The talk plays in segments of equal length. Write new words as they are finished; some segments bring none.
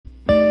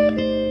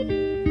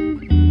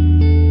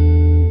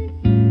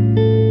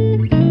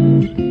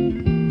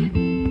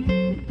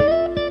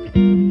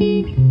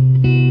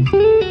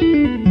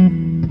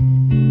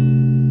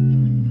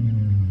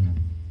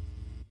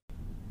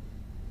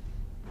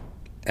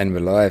And we're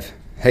live.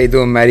 How you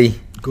doing, Matty?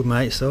 Good,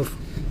 mate. Yourself?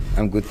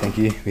 I'm good, thank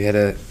you. We had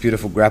a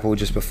beautiful grapple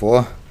just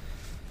before.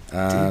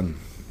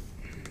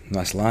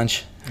 Nice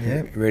lunch.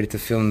 Yeah. Ready to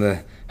film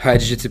the High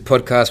Jiu-Jitsu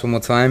podcast one more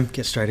time?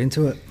 Get straight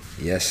into it.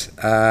 Yes.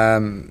 How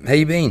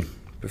you been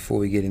before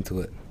we get into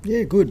it?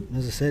 Yeah, good.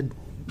 As I said,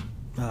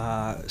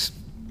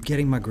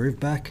 getting my groove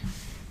back.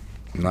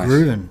 Nice.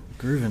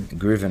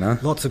 Grooving. Huh?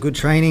 Lots of good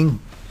training.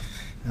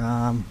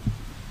 How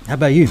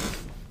about you?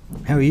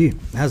 How are you?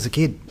 How's the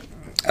kid?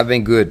 I've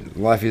been good.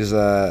 Life is,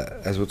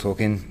 as we're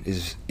talking,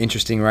 is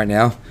interesting right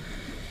now.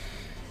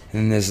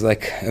 And there's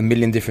like a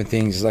million different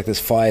things. There's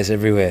fires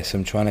everywhere. So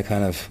I'm trying to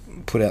kind of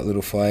put out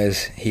little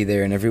fires here,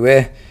 there, and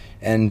everywhere.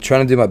 And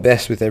trying to do my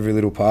best with every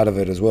little part of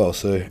it as well.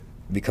 So it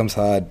becomes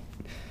hard.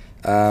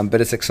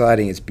 But it's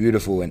exciting. It's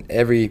beautiful. And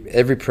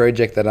every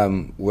project that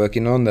I'm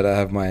working on, that I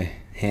have my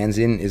hands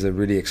in, is a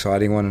really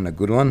exciting one and a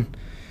good one.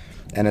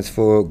 And it's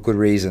for good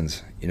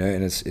reasons, you know,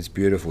 and it's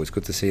beautiful. It's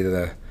good to see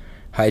the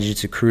High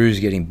Jiu-Jitsu crew is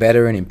getting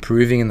better and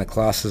improving, and the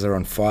classes are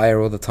on fire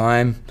all the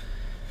time.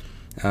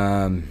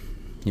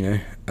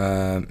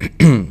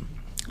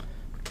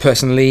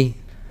 Personally,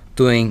 I'm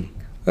doing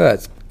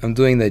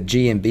the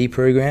GMB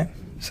program.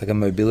 It's like a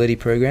mobility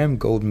program,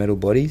 gold medal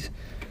bodies.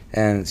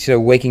 And so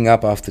waking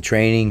up after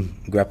training,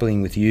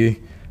 grappling with you,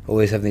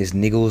 always having these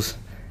niggles.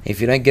 If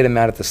you don't get them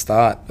out at the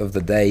start of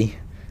the day,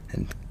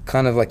 and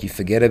kind of like you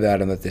forget about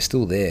them, that they're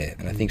still there.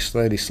 And I think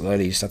slowly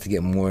you start to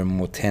get more and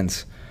more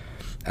tense.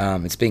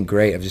 It's been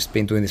great. I've just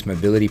been doing this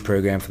mobility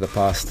program for the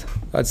past,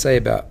 I'd say,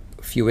 about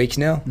a few weeks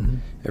now,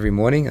 every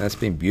morning, and it's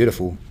been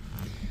beautiful.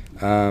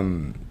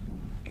 So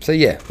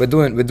yeah, we're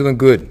doing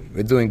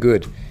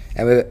good.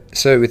 And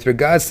so with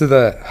regards to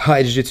the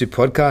High Jiu-Jitsu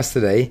podcast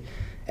today,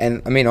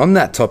 and I mean on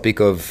that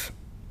topic of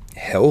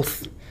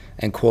health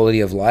and quality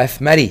of life,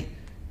 Matty,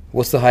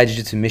 what's the High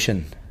Jiu-Jitsu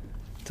mission?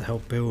 To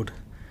help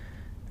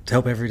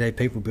everyday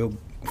people build.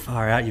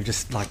 Far out, you've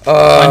just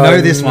I know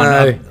this one.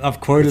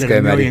 I've quoted it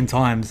a million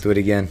times. Do it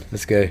again.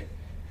 Let's go.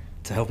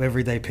 To help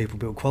everyday people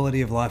build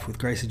quality of life with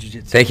Gracie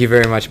Jiu-Jitsu. Thank you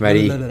very much,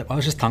 Matty. I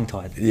was just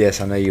tongue-tied.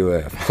 Yes, I know you were.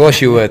 Of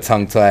course you were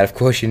tongue-tied. Of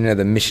course you know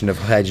the mission of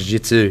High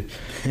Jiu-Jitsu.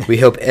 We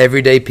help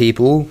everyday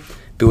people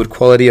build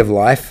quality of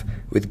life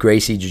with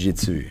Gracie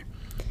Jiu-Jitsu.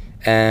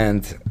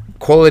 And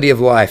quality of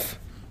life.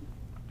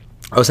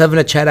 I was having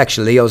a chat,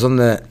 actually. I was on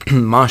the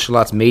Martial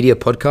Arts Media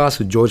podcast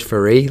with George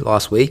Ferree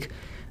last week.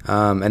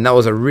 And that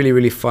was a really,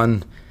 really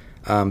fun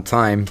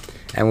time.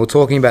 And we're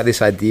talking about this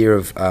idea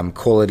of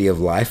quality of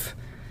life.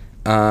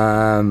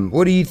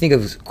 What do you think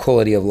of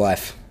quality of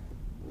life?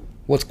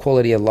 What's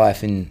quality of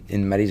life in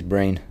Matty's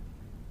brain?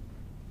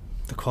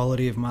 The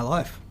quality of my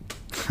life.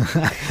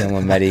 Come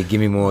on, Matty,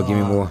 give me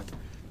more.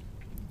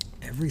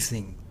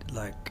 Everything,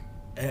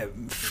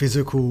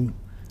 physical,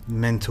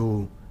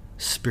 mental,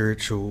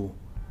 spiritual,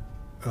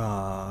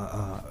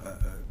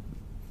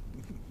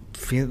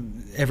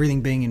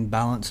 everything being in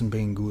balance and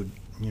being good,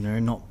 you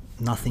know,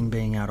 nothing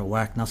being out of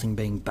whack, nothing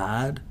being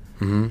bad,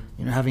 you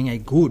know, having a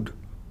good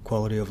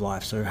quality of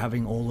life. So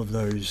having all of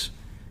those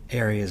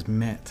areas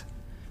met.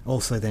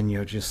 Also then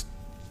your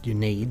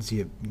needs,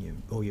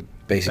 all your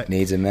basic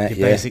needs are met.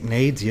 Your basic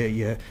needs,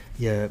 your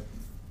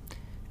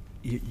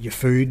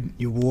food,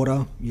 your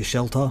water, your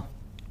shelter.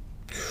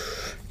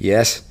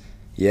 Yes.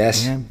 Yeah.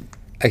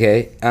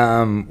 Okay.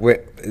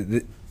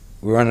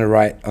 We're on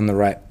the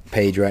right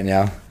page right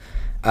now.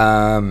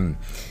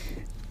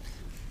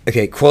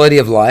 Okay, quality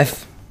of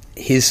life.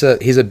 Here's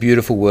a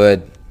beautiful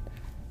word,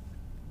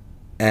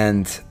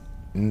 and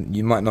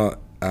you might not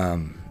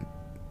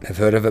have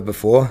heard of it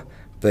before,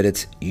 but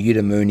it's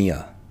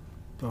eudaimonia.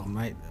 Oh,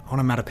 mate,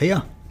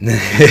 onomatopoeia.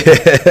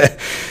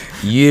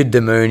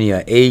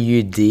 Eudaimonia.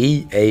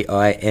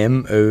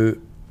 Eudaimonia.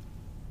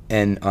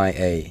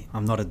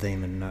 I'm not a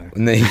demon, no.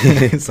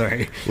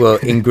 Sorry. Well,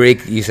 in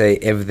Greek you say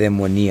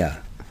evdaimonia.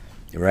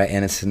 Right,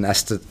 and it's an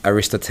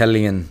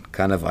Aristotelian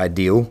kind of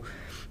ideal,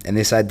 and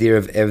this idea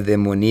of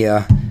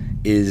evdaimonia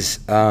is,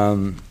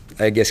 I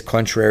guess,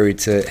 contrary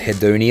to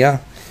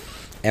hedonia,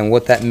 and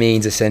what that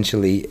means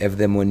essentially,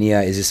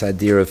 evdaimonia, is this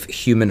idea of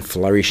human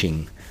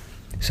flourishing.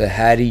 So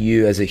how do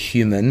you, as a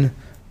human,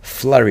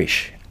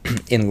 flourish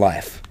in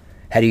life?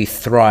 How do you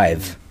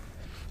thrive?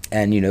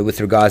 And, you know,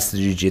 with regards to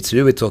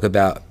jiu-jitsu, we talk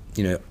about,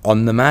 you know,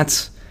 on the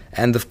mats,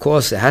 and of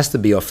course it has to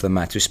be off the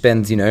mats. We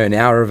spend, you know, an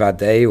hour of our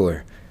day,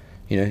 or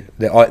you know,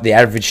 the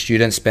average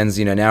student spends,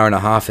 you know, an hour and a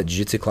half at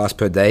jiu-jitsu class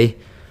per day.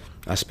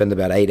 I spend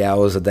about 8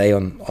 hours a day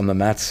on the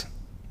mats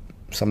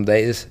some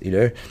days, you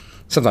know.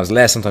 Sometimes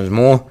less, sometimes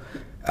more.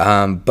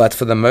 But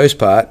for the most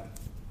part,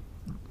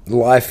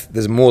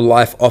 there's more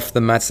life off the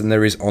mats than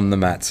there is on the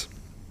mats.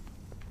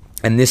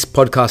 And this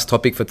podcast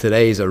topic for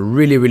today is a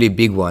really, really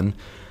big one,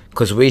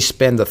 because we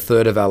spend a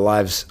third of our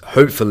lives,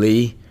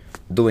 hopefully,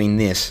 doing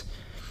this.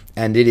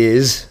 And it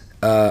is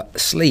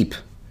sleep.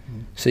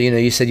 So, you know,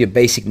 you said your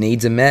basic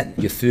needs are met,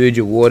 your food,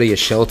 your water, your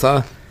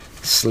shelter,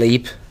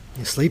 sleep.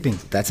 You're sleeping.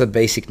 That's a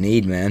basic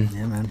need, man.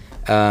 Yeah, man.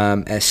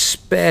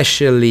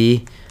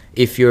 Especially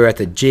if you're at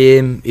the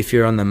gym, if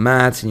you're on the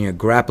mats and you're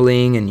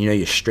grappling and, you know,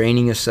 you're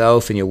straining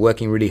yourself and you're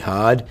working really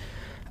hard.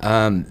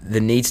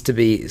 there needs to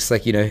be, it's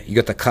like, you know, you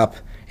got the cup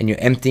and you're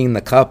emptying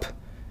the cup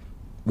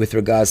with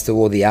regards to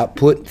all the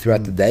output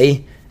throughout the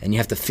day, and you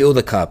have to fill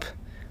the cup.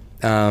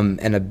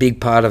 And a big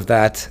part of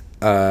that,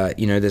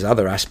 you know, there's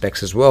other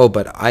aspects as well,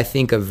 but I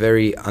think are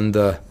very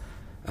not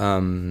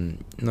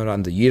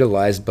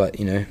underutilized, but,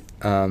 you know,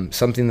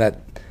 something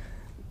that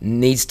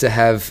needs to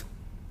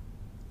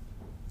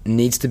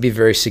be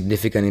very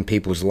significant in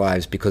people's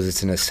lives because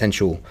it's an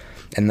essential,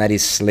 and that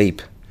is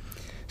sleep.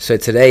 So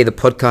today the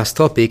podcast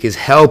topic is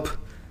help.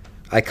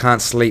 I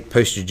can't sleep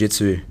post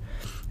jiu-jitsu.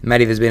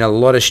 Matty, there's been a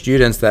lot of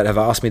students that have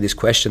asked me this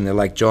question. They're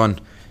like, John,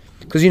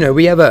 because, you know,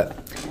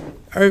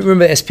 I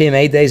remember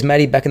SPMA days,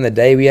 Matty, back in the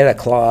day, we had a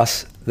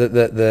class,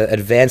 the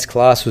advanced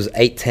class was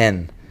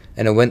 8:10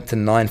 and it went to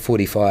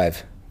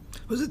 9:45.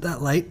 Was it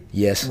that late?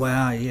 Yes.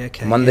 Wow, yeah,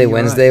 okay. Monday, yeah,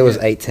 Wednesday right, was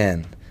yeah.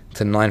 8:10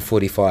 to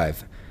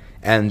 9:45.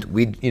 And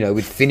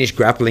we'd finish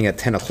grappling at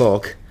 10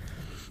 o'clock,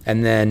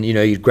 and then, you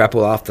know, you'd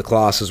grapple after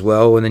class as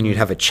well, and then you'd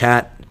have a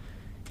chat,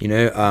 you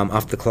know,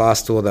 after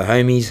class to all the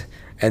homies,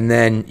 and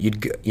then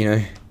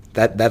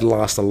that'd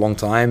last a long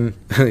time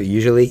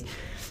usually,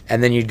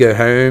 and then you'd go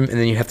home, and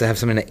then you'd have to have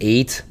something to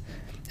eat,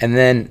 and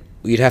then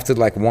you'd have to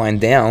like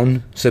wind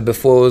down. So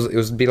before it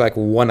would be like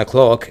 1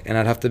 o'clock, and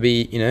I'd have to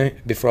be, you know,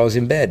 before I was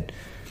in bed,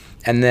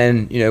 and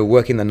then, you know,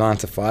 working the 9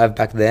 to 5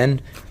 back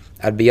then,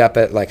 I'd be up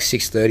at like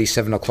 6:30,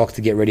 7 o'clock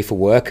to get ready for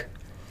work.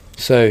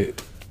 So,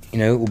 you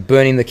know,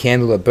 burning the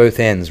candle at both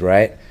ends,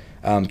 right?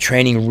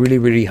 Training really,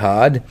 really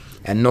hard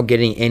and not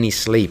getting any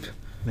sleep.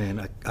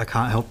 Man, I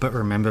can't help but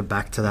remember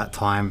back to that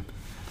time.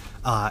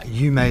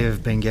 You may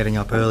have been getting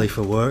up early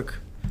for work,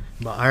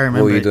 but I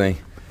remember... What were you doing?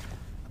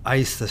 I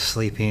used to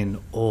sleep in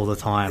all the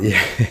time. Yeah.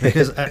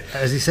 Because,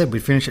 as you said,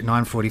 we'd finish at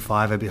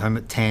 9:45, I'd be home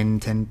at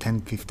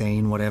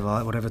 10:15,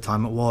 whatever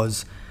time it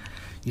was.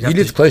 You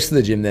lived close to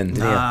the gym then,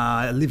 didn't you?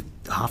 I lived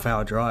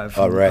half-hour drive.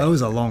 Oh, right. That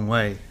was a long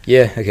way.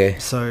 Yeah, okay.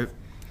 So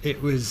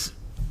it was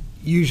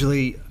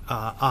usually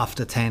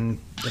after 10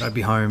 that I'd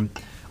be home.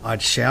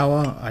 I'd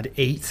shower, I'd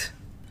eat,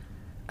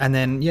 and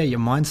then, yeah, your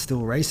mind's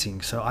still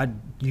racing. So I'd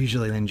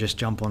usually then just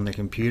jump on the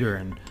computer,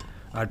 and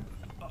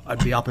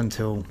I'd be up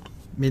until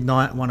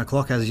midnight, 1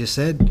 o'clock, as you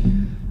said.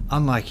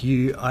 Unlike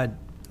you, I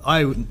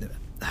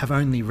have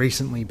only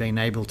recently been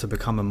able to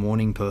become a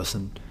morning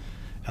person,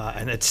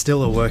 and it's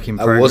still a work in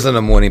progress. I wasn't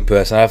a morning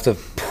person. I have to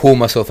pull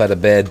myself out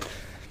of bed.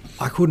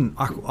 I couldn't.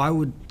 I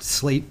would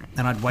sleep,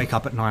 and I'd wake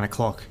up at 9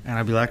 o'clock, and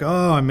I'd be like,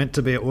 oh, I'm meant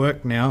to be at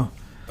work now.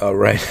 Oh,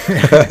 right.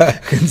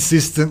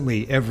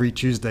 Consistently every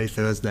Tuesday,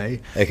 Thursday.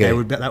 Okay.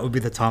 That would be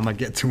the time I'd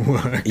get to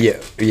work. Yeah,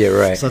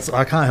 right. So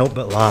I can't help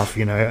but laugh,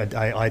 you know.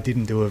 I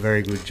didn't do a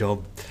very good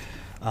job.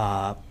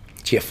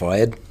 Did you get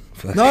fired?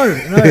 No,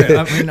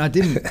 I mean, I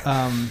didn't.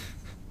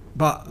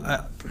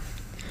 But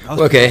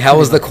okay, how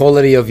was the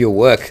quality of your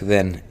work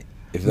then?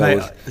 If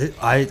that Mate,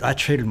 I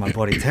treated my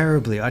body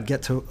terribly. I'd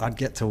get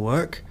to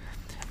work,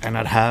 and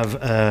I'd have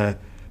a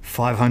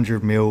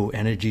 500 ml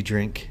energy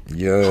drink,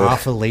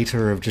 half a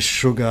liter of just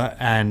sugar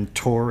and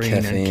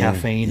taurine and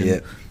caffeine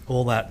and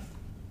all that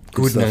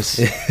goodness.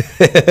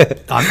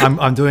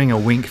 I'm doing a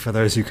wink for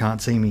those who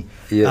can't see me.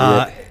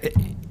 Yeah,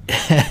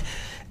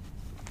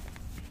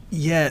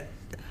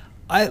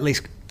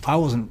 I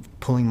wasn't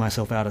pulling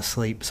myself out of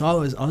sleep, so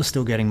I was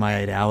still getting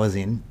my 8 hours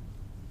in.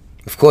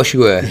 Of course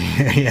you were.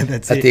 Yeah,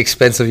 that's At it. the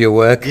expense of your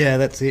work. Yeah,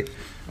 that's it.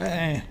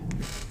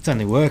 It's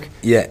only work.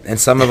 Yeah, and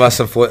some of us,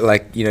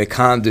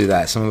 can't do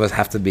that. Some of us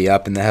have to be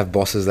up, and they have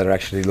bosses that are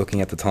actually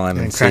looking at the time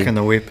and cracking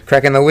the whip.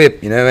 Cracking the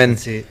whip, you know, and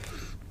that's it.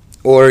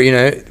 Or, you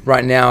know,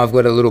 right now I've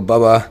got a little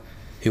bubba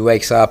who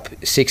wakes up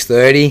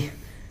 6:30,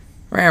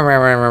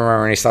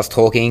 and he starts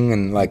talking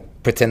and like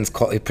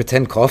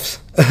pretend coughs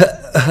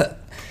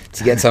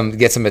to get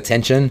some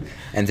attention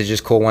and to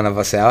just call one of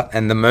us out.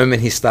 And the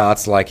moment he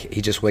starts, like,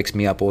 he just wakes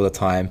me up all the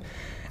time.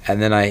 And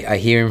then I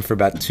hear him for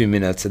about 2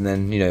 minutes, and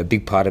then, you know, a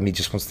big part of me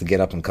just wants to get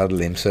up and cuddle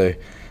him. So,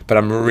 but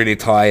I'm really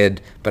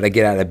tired, but I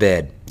get out of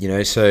bed, you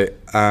know. So,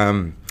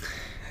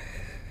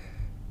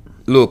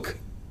 look,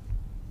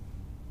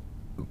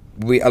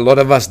 a lot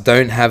of us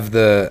don't have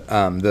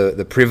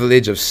the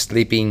privilege of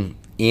sleeping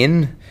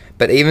in.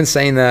 But even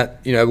saying that,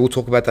 you know, we'll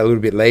talk about that a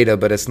little bit later,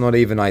 but it's not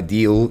even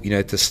ideal, you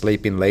know, to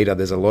sleep in later.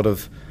 There's a lot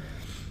of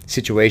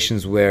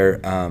situations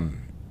where,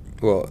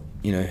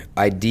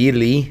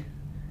 ideally,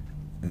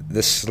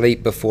 the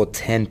sleep before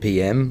 10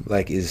 p.m.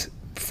 is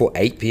before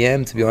 8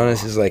 p.m. to be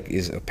honest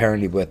is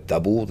apparently worth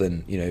double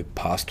than, you know,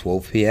 past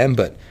 12 p.m.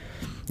 But,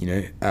 you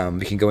know,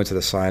 we can go into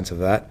the science of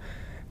that.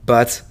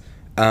 But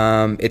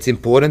it's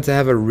important to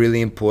have a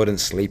really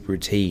important sleep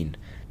routine.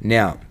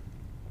 Now,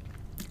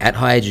 at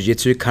Higher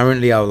Jiu-Jitsu,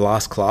 currently our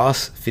last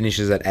class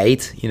finishes at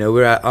 8. You know,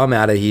 I'm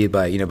out of here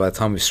by the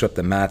time we've swept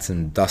the mats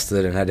and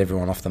dusted and had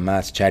everyone off the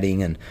mats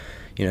chatting and,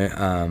 you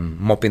know,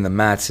 mopping the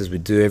mats as we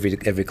do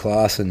every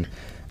class. And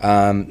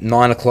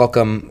 9 o'clock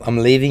I'm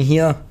leaving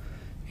here.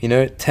 You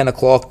know, 10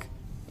 o'clock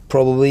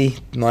probably,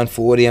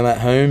 9:40 I'm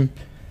at home.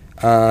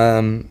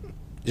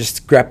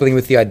 Just grappling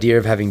with the idea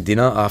of having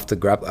dinner after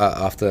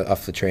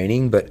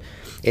training. But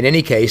in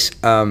any case,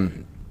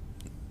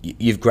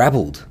 you've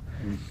grappled.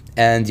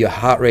 and your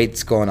heart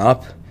rate's gone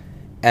up.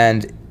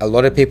 And a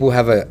lot of people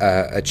have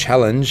a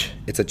challenge.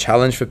 It's a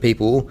challenge for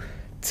people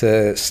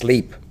to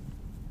sleep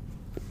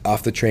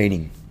after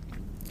training.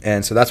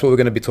 And so that's what we're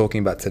going to be talking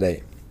about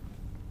today.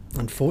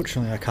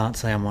 Unfortunately, I can't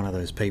say I'm one of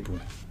those people.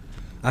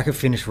 I could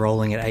finish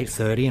rolling at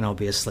 8:30 and I'll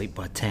be asleep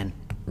by 10.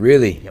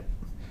 Really? Yep.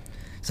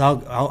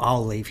 So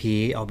I'll leave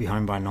here. I'll be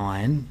home by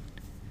 9.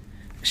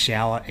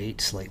 Shower,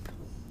 eat, sleep,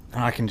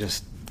 and I can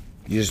just.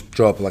 You just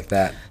drop like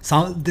that.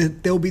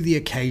 There'll be the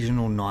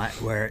occasional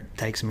night where it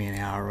takes me an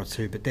hour or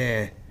two, but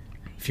they're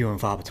few and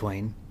far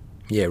between.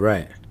 Yeah,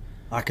 right.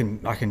 I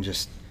can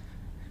just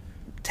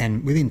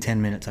within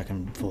 10 minutes I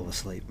can fall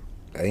asleep.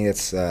 I think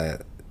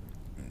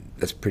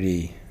that's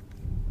pretty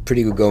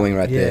good going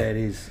right there. Yeah, it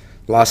is.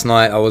 Last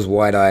night I was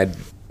wide-eyed.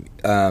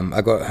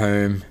 I got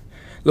home.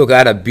 Look, I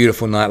had a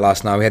beautiful night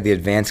last night. We had the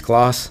advanced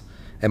class,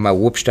 and my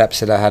whoop strap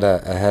said I had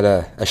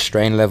a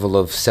strain level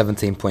of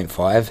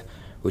 17.5,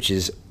 which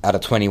is out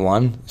of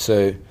 21.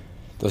 So there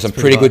was some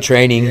pretty good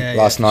training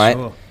last night.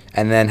 Sure.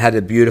 And then had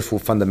a beautiful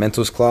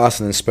fundamentals class,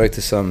 and then spoke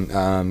to some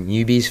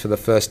newbies for the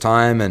first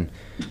time, and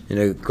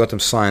got them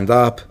signed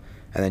up,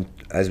 and then,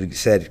 as we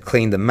said,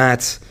 cleaned the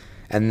mats.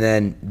 And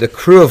then the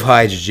crew of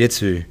High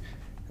Jiu-Jitsu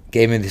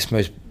gave me this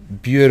most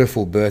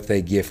beautiful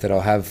birthday gift that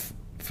I'll have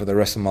for the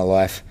rest of my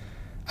life.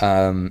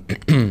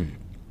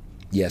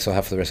 Yes, I'll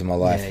have for the rest of my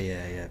life.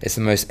 Yeah. It's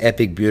the most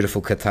epic,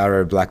 beautiful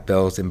Kataro black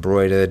belt,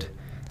 embroidered.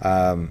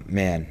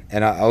 Man,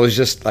 and I was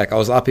just like, I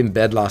was up in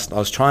bed I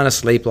was trying to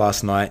sleep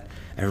last night,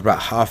 and for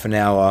about half an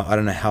hour, I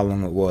don't know how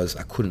long it was,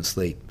 I couldn't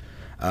sleep.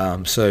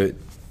 So,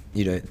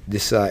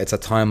 this it's a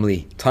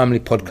timely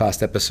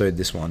podcast episode,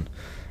 this one.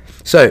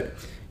 So,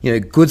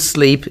 good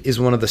sleep is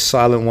one of the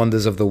silent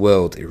wonders of the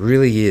world. It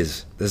really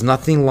is. There's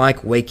nothing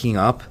like waking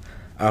up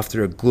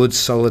after a good,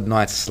 solid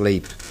night's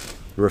sleep,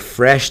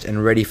 refreshed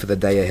and ready for the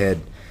day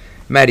ahead.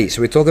 Maddie,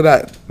 so we talk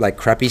about like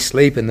crappy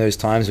sleep and those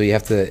times where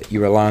you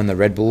rely on the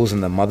Red Bulls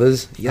and the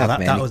mothers.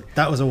 Yuck,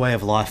 that was a way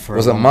of life for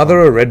was a it long mother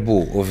time. or Red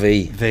Bull or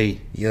V? V.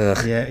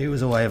 Yuck. Yeah, it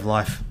was a way of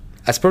life.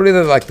 That's probably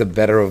the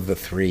better of the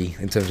three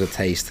in terms of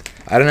taste.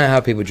 I don't know how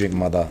people drink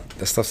mother.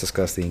 That stuff's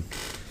disgusting.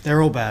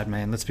 They're all bad,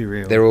 man. Let's be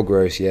real. They're all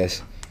gross,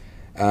 yes.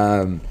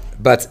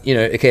 But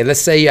okay,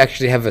 let's say you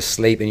actually have a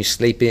sleep and you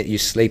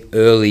sleep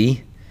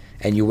early,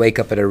 and you wake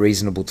up at a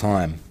reasonable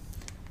time.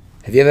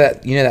 Have you ever,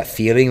 that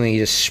feeling when you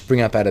just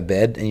spring up out of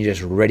bed and you're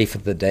just ready for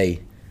the day?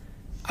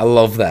 I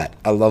love that.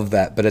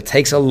 But it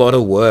takes a lot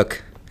of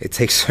work. It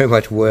takes so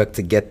much work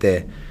to get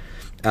there.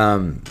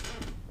 And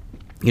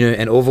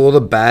of all the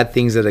bad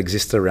things that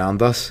exist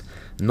around us,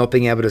 not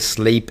being able to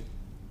sleep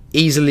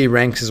easily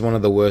ranks as one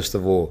of the worst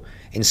of all.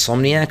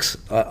 Insomniacs,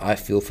 I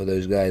feel for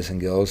those guys and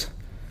girls.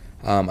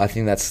 I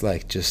think that's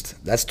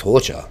that's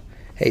torture.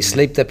 Hey,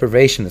 sleep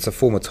deprivation, it's a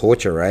form of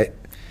torture, right?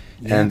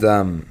 Yeah.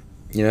 And,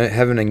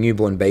 having a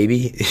newborn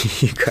baby,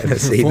 you kind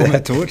of see that.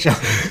 It's a form of torture.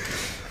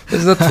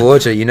 It's not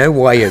torture. You know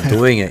why you're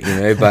doing it,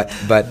 but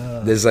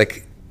there's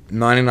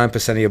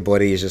 99% of your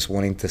body is just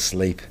wanting to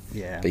sleep.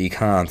 Yeah. But you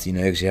can't,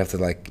 because you have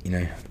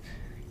to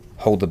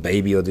hold the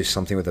baby or do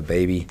something with the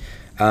baby.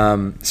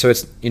 So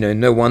it's,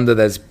 no wonder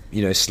there's,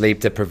 sleep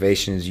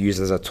deprivation is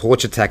used as a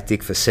torture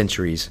tactic for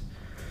centuries.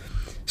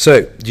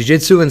 So,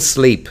 jiu-jitsu and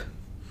sleep.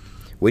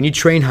 When you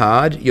train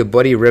hard, your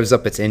body revs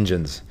up its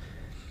engines.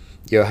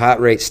 Your heart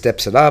rate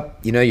steps it up.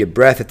 Your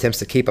breath attempts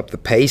to keep up the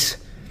pace.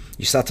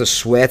 You start to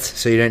sweat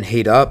so you don't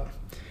heat up.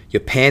 You're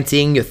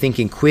panting, you're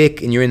thinking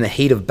quick, and you're in the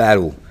heat of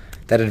battle.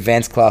 That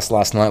advanced class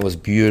last night was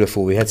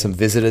beautiful. We had some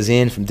visitors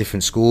in from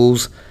different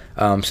schools,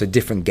 so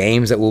different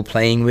games that we were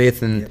playing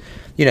with, and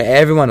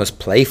everyone was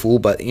playful,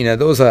 but there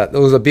was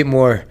a bit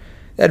more.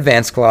 The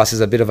advanced class is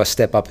a bit of a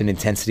step up in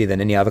intensity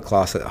than any other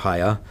class at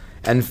higher,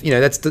 and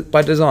that's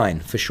by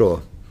design for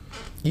sure.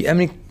 How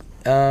many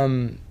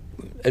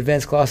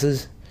advanced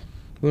classes?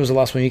 When was the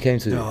last one you came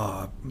to?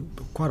 Oh,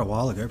 quite a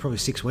while ago, probably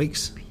 6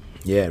 weeks.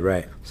 Yeah,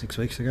 right. 6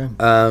 weeks ago.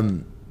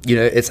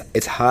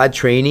 It's hard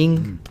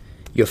training.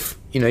 Your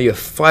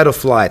fight or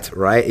flight,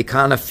 right? It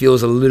kind of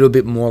feels a little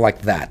bit more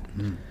like that.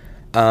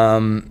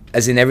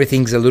 As in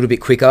everything's a little bit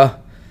quicker.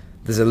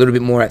 There's a little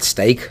bit more at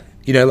stake.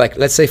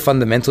 Let's say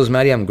fundamentals,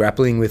 Maddie, I'm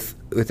grappling with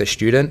a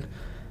student.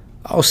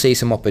 I'll see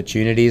some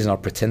opportunities and I'll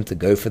pretend to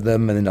go for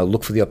them, and then I'll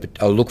look for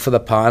the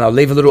part. I'll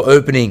leave a little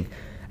opening,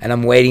 and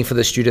I'm waiting for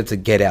the student to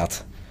get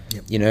out.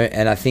 Yep.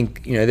 And I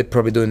think they're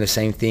probably doing the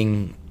same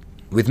thing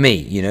with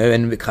me.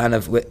 And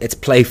it's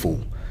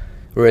playful.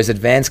 Whereas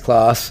advanced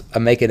class, I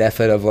make an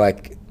effort of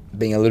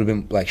being a little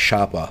bit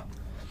sharper.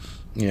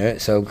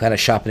 So I'm kind of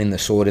sharpening the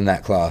sword in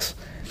that class.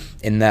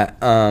 In that,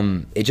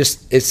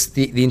 it's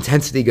the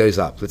intensity goes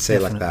up. Let's say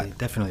it like that.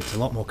 Definitely, it's a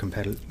lot more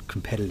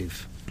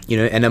competitive.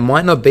 And it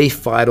might not be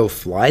fight or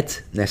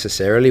flight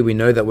necessarily. We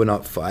know that we're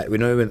not We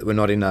know we're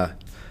not in a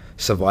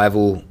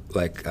survival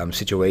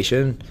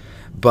situation.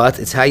 But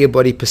it's how your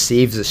body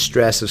perceives the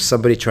stress of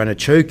somebody trying to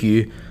choke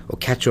you or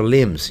catch your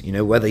limbs,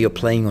 whether you're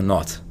playing or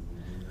not.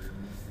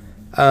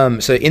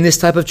 So in this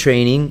type of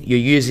training, you're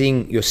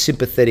using your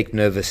sympathetic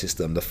nervous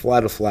system, the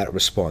flight or flight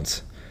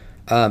response.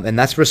 And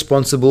that's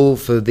responsible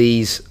for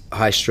these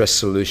high stress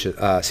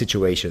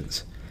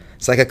situations.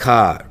 It's like a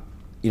car,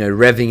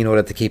 revving in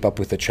order to keep up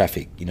with the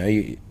traffic.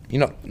 You're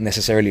not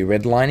necessarily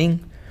redlining.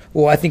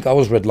 Well, I think I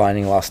was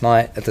redlining last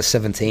night at the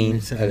 17.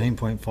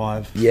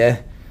 17.5. Yeah.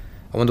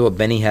 I wonder what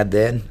Benny had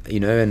there, and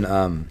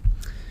and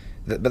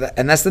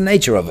that's the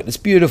nature of it. It's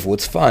beautiful.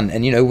 It's fun.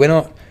 And,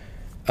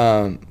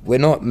 we're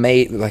not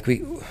made like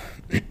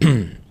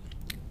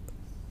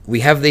we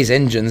have these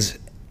engines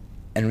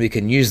and we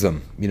can use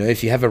them.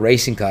 If you have a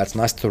racing car, it's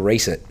nice to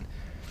race it.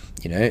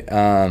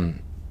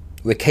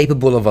 We're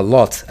capable of a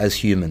lot as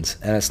humans,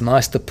 and it's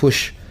nice to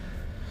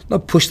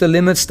not push the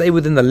limits, stay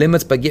within the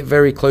limits, but get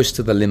very close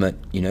to the limit.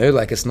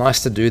 It's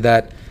nice to do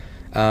that,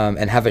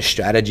 and have a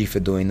strategy for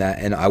doing that.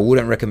 And I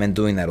wouldn't recommend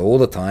doing that all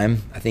the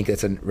time. I think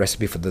that's a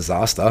recipe for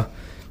disaster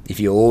if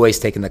you're always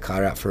taking the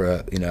car out for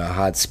a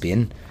hard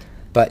spin.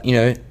 But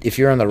if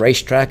you're on the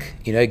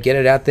racetrack, get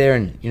it out there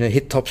and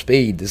hit top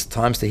speed. There's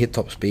times to hit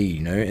top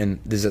speed, and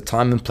there's a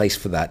time and place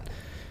for that.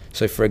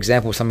 So for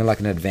example, something like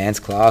an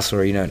advanced class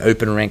or an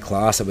open rank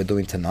class that we're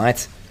doing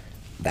tonight,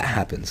 that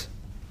happens.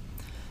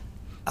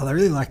 I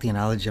really like the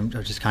analogy. I'm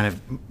just kind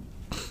of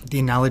the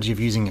analogy of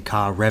using a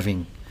car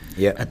revving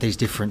at these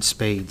different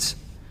speeds.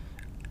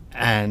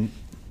 And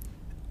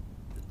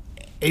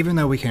even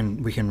though we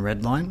can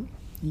redline,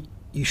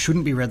 you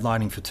shouldn't be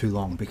redlining for too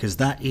long, because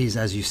that is,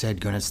 as you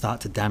said, going to start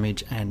to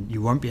damage and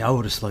you won't be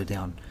able to slow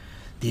down.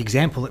 The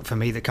example for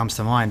me that comes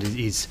to mind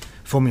is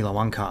Formula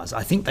One cars.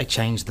 I think they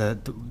changed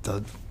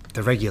the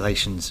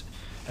regulations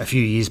a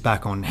few years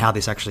back on how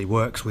this actually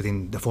works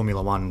within the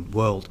Formula One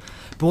world.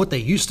 But what they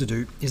used to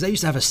do is they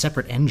used to have a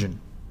separate engine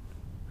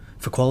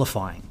for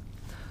qualifying.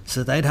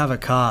 So they'd have a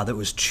car that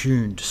was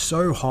tuned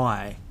so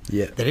high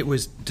that it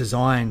was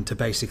designed to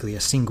basically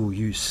a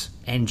single-use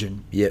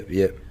engine.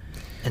 Yep.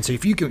 And so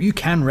if you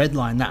can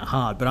redline that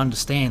hard, but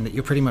understand that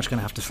you're pretty much going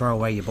to have to throw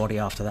away your body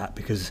after that,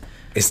 because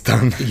it's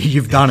done.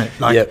 You've done it.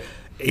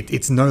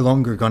 It's no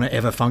longer going to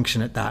ever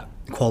function at that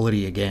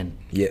quality again.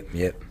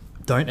 Yep.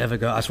 Don't ever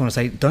go. I just want to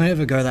say, don't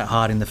ever go that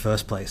hard in the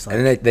first place.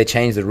 And then they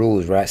changed the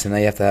rules, right? So now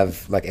you have to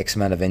have like X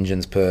amount of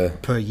engines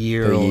per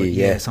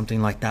year,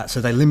 something like that.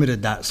 So they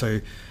limited that.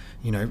 So,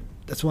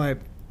 that's why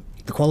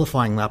the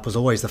qualifying lap was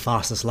always the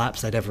fastest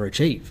laps they'd ever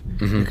achieve,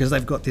 because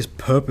they've got this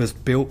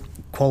purpose-built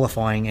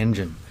qualifying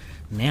engine.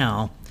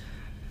 Now,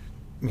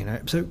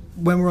 so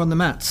when we're on the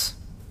mats,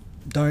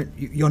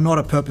 you're not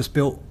a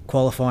purpose-built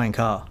qualifying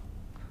car.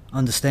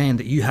 Understand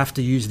that you have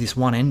to use this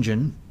one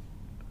engine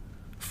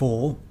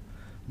for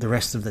the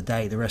rest of the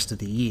day, the rest of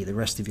the year, the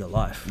rest of your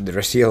life. The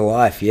rest of your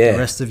life, yeah. The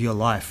rest of your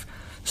life.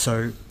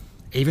 So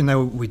even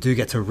though we do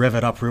get to rev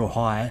it up real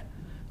high,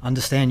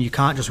 understand you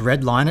can't just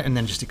redline it and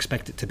then just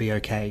expect it to be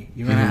okay.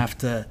 You're going to have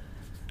to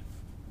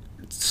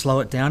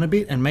slow it down a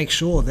bit and make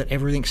sure that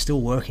everything's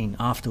still working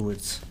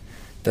afterwards.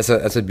 That's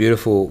a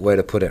beautiful way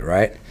to put it,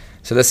 right?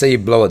 So let's say you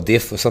blow a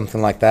diff or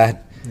something like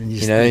that. And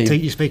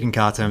you speak in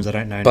car terms, I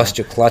don't know. Bust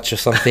your clutch or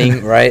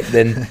something, right?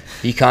 Then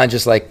you can't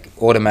just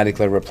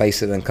automatically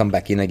replace it and come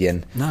back in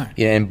again. No.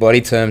 In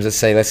body terms,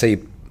 let's say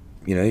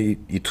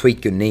you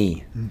tweak your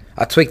knee.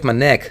 I tweaked my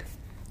neck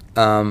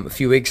a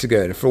few weeks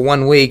ago. And for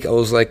 1 week, I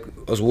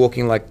was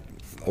walking like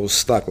I was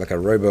stuck like a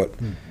robot,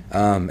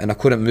 and I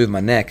couldn't move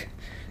my neck.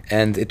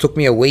 And it took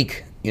me a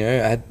week.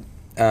 I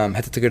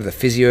had to go to the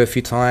physio a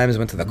few times.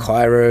 Went to the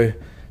chiro,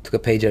 took a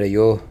page out of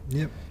your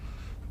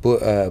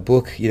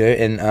book,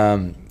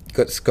 and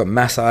got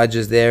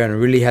massages there, and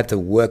really had to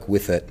work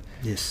with it.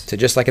 Yes. So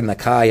just like in the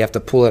car, you have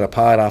to pull it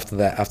apart after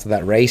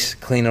that race,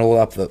 clean it all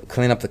up,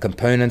 clean up the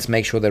components,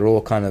 make sure they're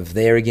all kind of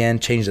there again,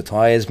 change the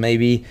tires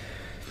maybe,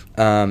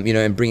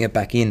 and bring it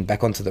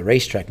back onto the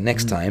racetrack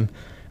next time.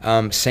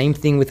 Same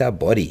thing with our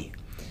body,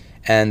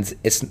 and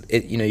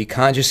you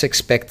can't just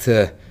expect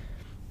to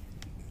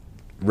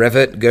rev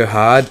it, go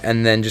hard,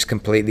 and then just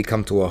completely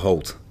come to a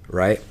halt,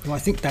 right? Well, I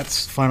think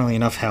that's funnily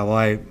enough how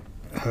I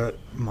hurt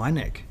my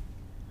neck.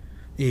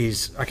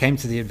 Is I came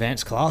to the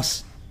advanced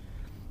class.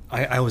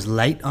 I was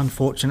late,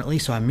 unfortunately,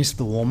 so I missed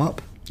the warm-up.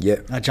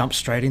 Yep. I jumped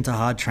straight into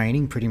hard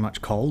training, pretty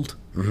much cold,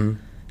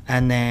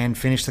 and then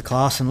finished the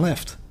class and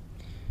left.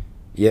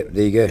 Yep,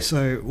 there you go.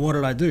 So what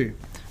did I do?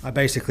 I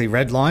basically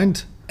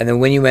redlined. And then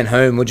when you went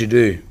home, what'd you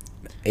do?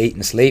 Eat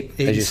and sleep,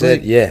 as you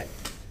said? Yeah.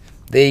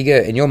 There you go.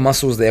 And your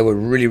muscles there were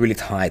really, really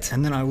tight.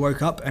 And then I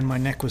woke up and my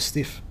neck was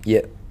stiff.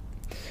 Yeah.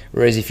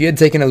 Whereas if you had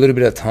taken a little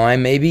bit of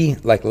time, maybe,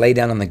 lay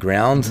down on the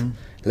ground,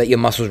 let your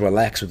muscles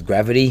relax with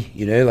gravity,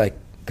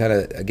 kind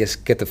of, I guess,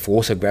 get the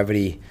force of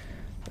gravity,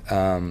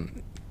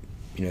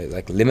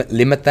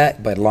 limit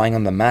that by lying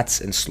on the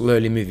mats and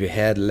slowly move your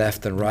head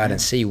left and right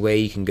and see where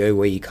you can go,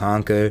 where you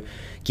can't go.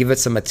 Give it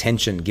some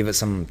attention, give it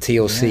some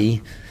TLC.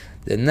 Yeah.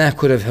 Then that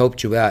could have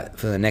helped you out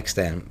for the next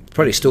day.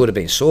 Probably still would have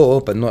been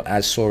sore, but not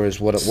as sore as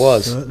what it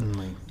was.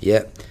 Certainly.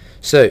 Yeah.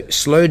 So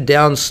slow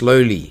down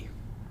slowly.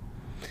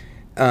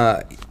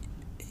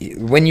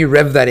 When you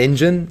rev that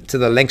engine to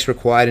the lengths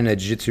required in a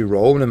jiu-jitsu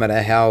roll, no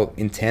matter how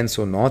intense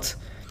or not,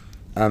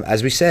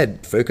 as we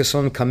said, focus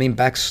on coming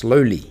back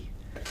slowly.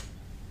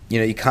 you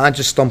know, you can't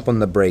just stomp on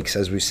the brakes,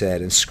 as we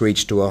said, and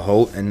screech to a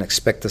halt and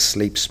expect to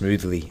sleep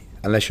smoothly.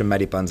 Unless you're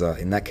Matty Panza.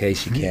 In that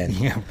case, you can.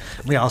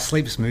 Yeah, I'll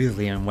sleep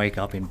smoothly and wake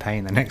up in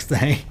pain the next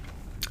day.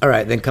 All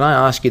right, then can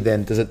I ask you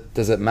then,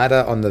 does it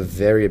matter on the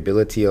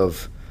variability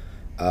of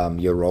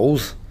your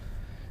roles?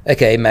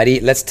 Okay, Matty,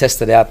 let's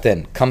test it out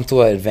then. Come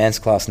to an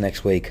advanced class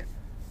next week,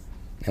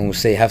 and we'll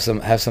see, have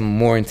some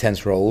more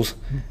intense roles,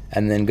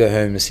 and then go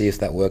home and see if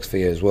that works for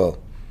you as well.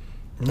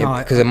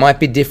 Because it might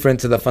be different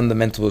to the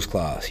fundamentals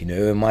class, you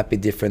know, it might be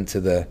different to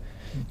the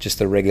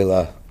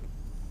regular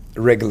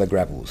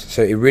grapples.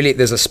 So it really,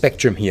 there's a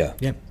spectrum here.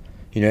 Yep.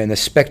 You know, in the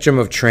spectrum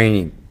of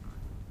training,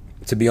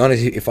 to be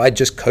honest, if I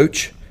just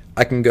coach,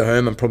 I can go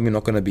home, I'm probably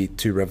not going to be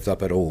too revved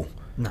up at all.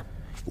 No.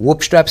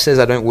 Whoop strap says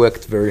I don't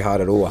work very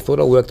hard at all. I thought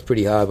I worked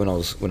pretty hard when I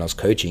was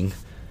coaching,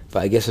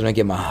 but I guess I don't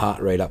get my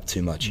heart rate up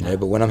too much, you know.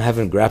 But when I'm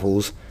having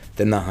grapples,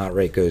 then the heart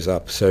rate goes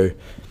up. So,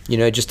 you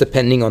know, just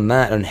depending on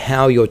that and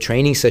how your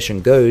training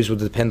session goes will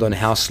depend on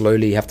how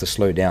slowly you have to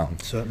slow down.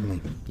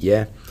 Certainly.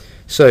 Yeah.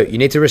 So you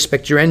need to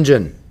respect your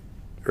engine,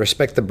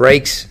 respect the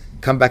brakes,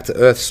 come back to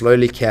earth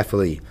slowly,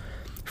 carefully.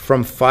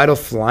 From fight or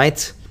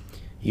flight,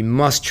 you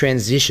must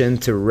transition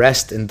to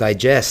rest and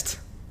digest.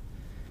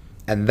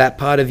 And that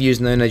part of you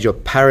is known as your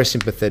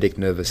parasympathetic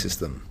nervous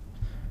system.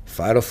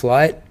 Fight or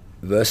flight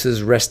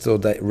versus rest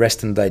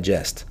and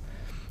digest.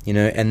 You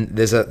know, and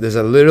there's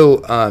a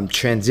little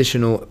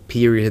transitional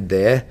period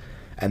there,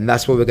 and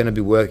that's what we're going to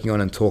be working on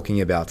and talking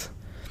about.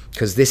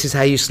 Because this is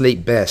how you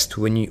sleep best.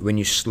 When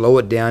you slow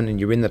it down and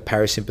you're in the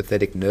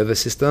parasympathetic nervous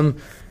system,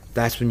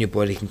 that's when your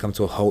body can come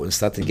to a halt and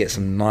start to get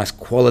some nice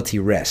quality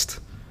rest.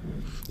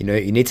 You know,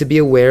 you need to be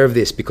aware of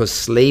this because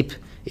sleep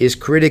is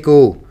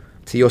critical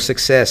to your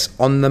success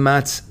on the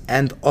mats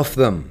and off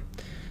them.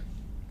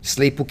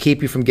 Sleep will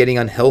keep you from getting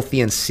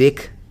unhealthy and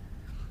sick.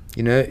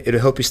 You know, it'll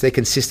help you stay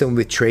consistent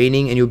with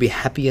training and you'll be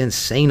happier and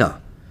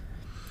saner.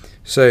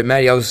 So,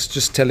 Matty, I was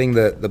just telling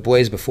the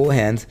boys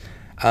beforehand,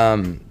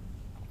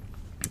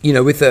 you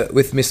know, with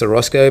Mr.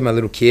 Roscoe, my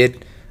little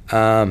kid,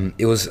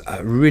 I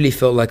really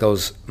felt like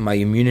my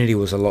immunity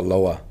was a lot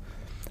lower.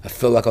 I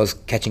felt like I was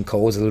catching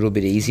colds a little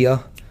bit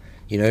easier.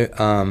 You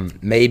know,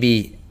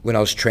 maybe when I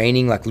was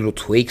training, like little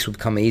tweaks would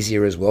come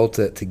easier as well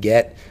to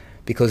get,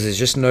 because there's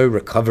just no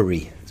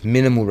recovery. It's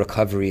minimal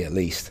recovery at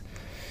least.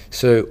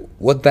 So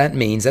what that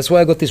means, that's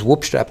why I got this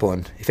whoop strap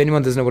on. If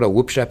anyone doesn't know what a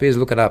whoop strap is,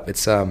 look it up.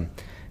 It's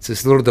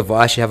this little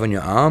device you have on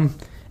your arm,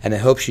 and it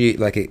helps you,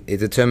 like it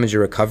determines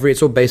your recovery.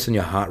 It's all based on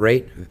your heart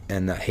rate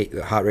and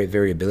the heart rate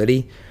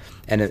variability,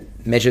 and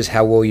it measures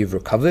how well you've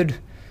recovered,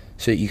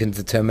 so you can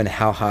determine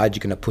how hard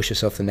you're going to push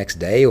yourself the next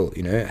day, or,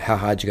 you know, how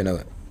hard you're going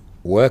to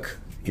work,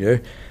 you know.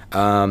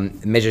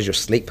 It measures your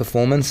sleep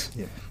performance,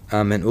 yeah.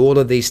 And all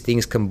of these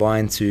things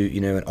combine to, you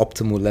know, an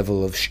optimal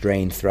level of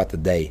strain throughout the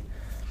day.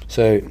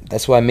 So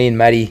that's why me and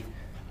Matty,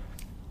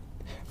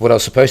 what I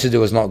was supposed to do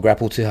was not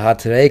grapple too hard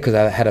today, because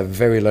I had a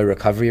very low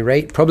recovery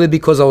rate, probably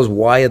because I was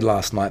wired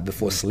last night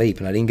before sleep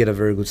and I didn't get a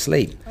very good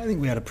sleep. I think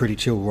we had a pretty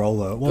chill roll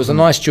though. It was a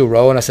nice chill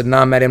roll, and I said,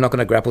 nah, Matty, I'm not going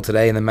to grapple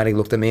today. And then Matty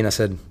looked at me and I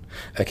said,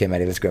 okay,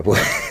 Matty, let's grapple.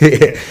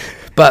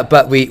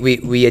 But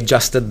we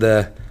adjusted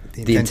the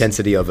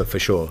intensity of it for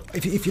sure.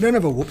 If you don't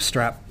have a whoop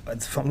strap,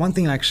 one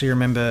thing I actually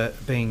remember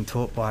being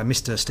taught by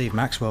Mr. Steve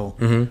Maxwell,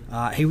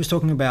 he was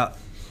talking about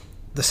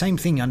the same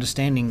thing,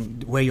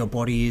 understanding where your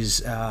body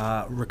is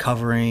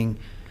recovering,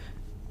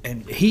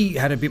 and he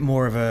had a bit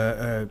more of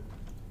a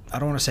I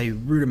don't want to say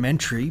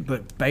rudimentary,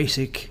 but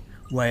basic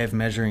way of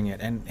measuring it.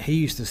 And he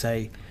used to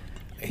say,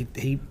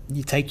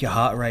 you take your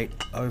heart rate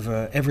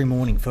over every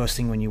morning, first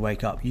thing when you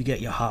wake up, you get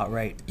your heart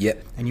rate,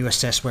 yep, and you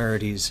assess where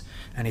it is.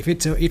 And if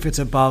it's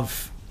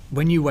above,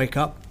 when you wake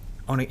up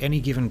on any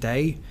given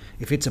day,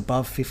 if it's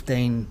above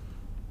 15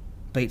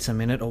 beats a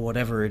minute or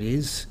whatever it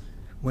is,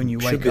 when you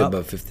wake should be up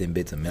above 15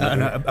 beats a minute,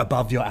 no,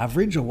 above your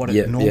average or what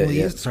it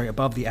normally is,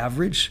 above the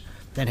average,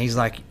 then he's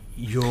like,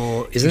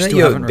 isn't that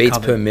your beats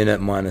per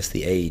minute minus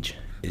the age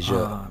is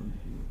your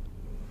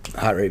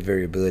heart rate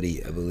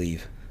variability, I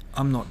believe.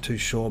 I'm not too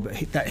sure, but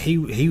he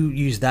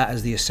used that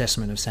as the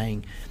assessment of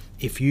saying,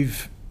 if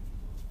you've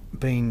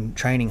been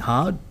training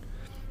hard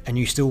and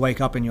you still wake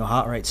up and your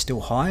heart rate's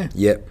still high,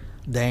 yep,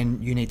 then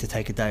you need to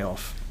take a day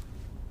off.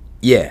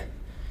 Yeah,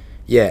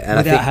 and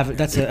I think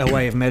that's a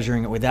way of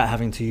measuring it without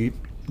having to,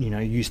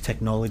 use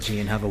technology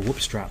and have a whoop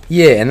strap.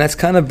 Yeah, and that's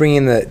kind of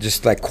bringing the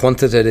just like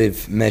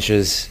quantitative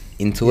measures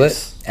into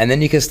it, and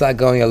then you can start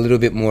going a little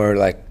bit more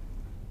like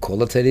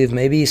qualitative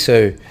maybe.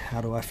 So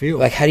how do I feel?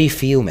 Like, how do you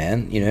feel,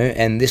 man?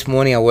 And this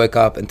morning I woke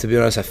up, and to be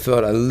honest, I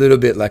felt a little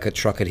bit like a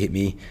truck had hit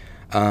me,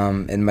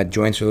 and my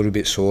joints were a little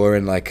bit sore,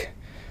 and like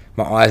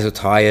my eyes were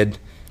tired.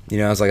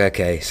 I was like,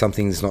 okay,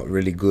 something's not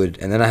really good.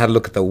 And then I had a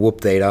look at the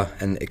whoop data,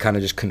 and it kind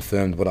of just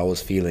confirmed what I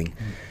was feeling.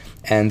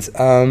 And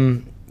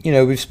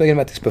we've spoken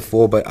about this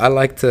before, but I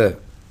like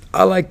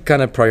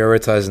kind of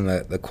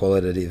prioritizing the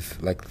qualitative,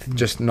 like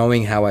just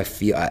knowing how I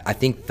feel. I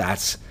think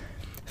that's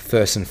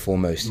first and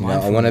foremost.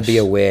 I want to be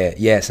aware,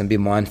 yes, and be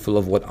mindful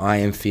of what I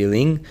am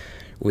feeling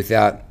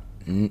without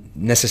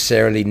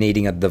necessarily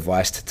needing a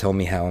device to tell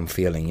me how I'm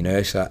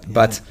feeling. So,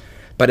 but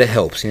but it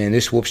helps. And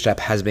this Whoop strap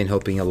has been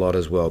helping a lot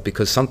as well,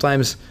 because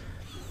sometimes,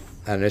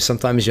 I don't know,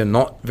 sometimes you're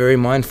not very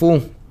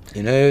mindful,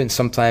 and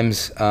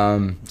sometimes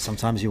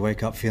sometimes you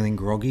wake up feeling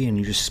groggy and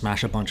you just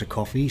smash a bunch of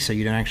coffee, so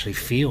you don't actually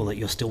feel that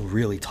you're still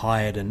really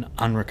tired and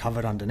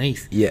unrecovered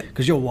underneath. Yeah.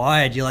 Because you're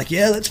wired. You're like,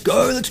 yeah, let's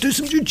go. Let's do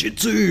some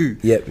jiu-jitsu.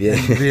 Yep, yeah.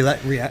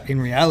 And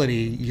in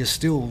reality, you're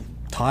still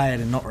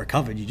tired and not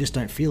recovered. You just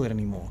don't feel it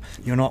anymore.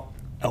 You're not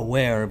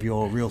aware of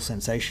your real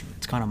sensation.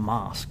 It's kind of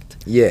masked.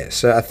 Yeah,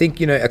 so I think,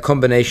 a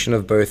combination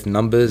of both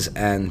numbers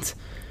and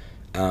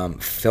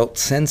felt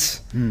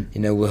sense,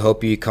 will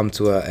help you come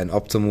to an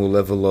optimal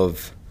level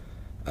of,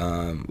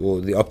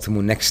 or the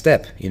optimal next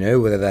step,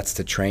 whether that's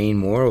to train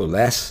more or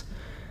less.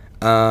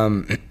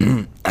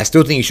 I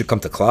still think you should come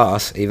to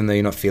class, even though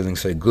you're not feeling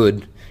so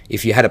good.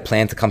 If you had a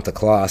plan to come to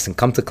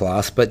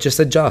class, but just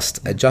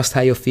adjust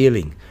how you're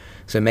feeling.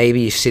 So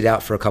maybe you sit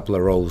out for a couple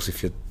of rolls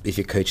if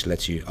your coach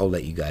lets you. I'll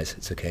let you guys.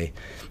 It's okay.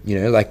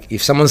 Like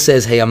if someone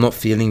says, "Hey, I'm not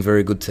feeling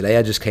very good today.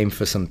 I just came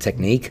for some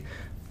technique."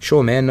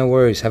 Sure, man. No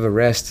worries. Have a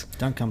rest.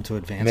 Don't come to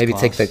advanced Maybe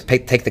class.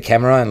 take the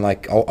camera and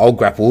I'll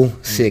grapple.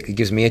 Sick. It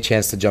gives me a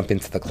chance to jump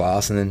into the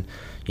class, and then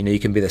you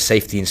can be the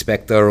safety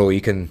inspector, or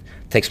you can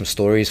take some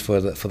stories for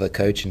the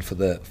coach and for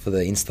the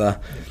Insta.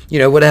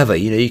 Whatever.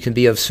 You can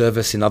be of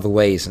service in other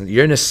ways, and you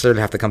don't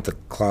necessarily have to come to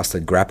class to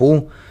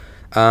grapple.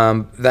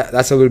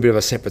 That's a little bit of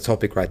a separate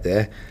topic right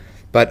there.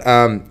 But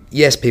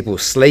yes, people,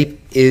 sleep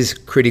is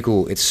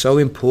critical. It's so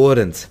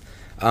important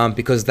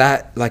because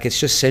it's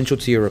just central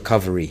to your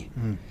recovery.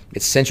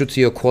 It's central to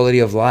your quality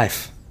of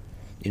life,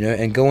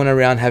 and going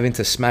around having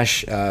to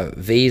smash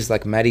V's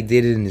like Matty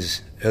did in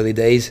his early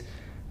days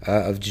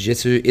of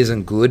jiu-jitsu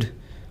isn't good.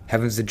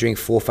 Having to drink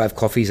 4 or 5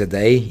 coffees a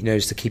day,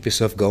 just to keep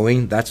yourself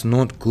going, that's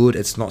not good.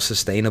 It's not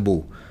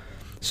sustainable.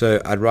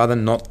 So I'd rather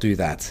not do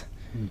that.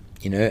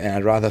 And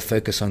I'd rather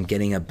focus on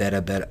getting a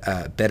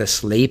better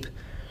sleep,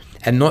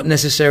 and not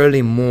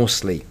necessarily more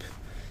sleep.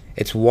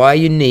 It's why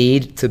you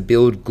need to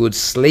build good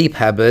sleep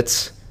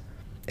habits.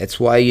 It's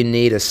why you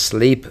need a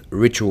sleep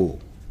ritual.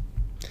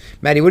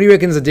 Maddie, what do you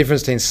reckon is the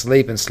difference between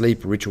sleep and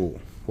sleep ritual?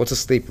 What's a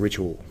sleep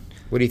ritual?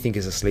 What do you think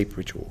is a sleep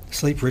ritual?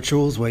 Sleep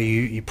rituals where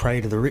you pray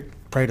to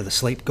the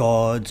sleep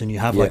gods, and you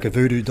have like a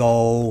voodoo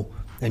doll,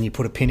 and you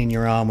put a pin in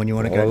your arm when you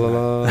want to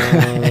go.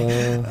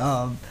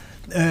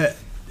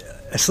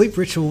 A sleep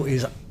ritual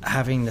is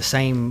having the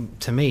same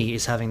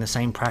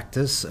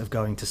practice of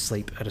going to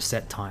sleep at a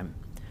set time.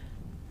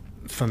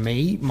 For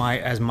me,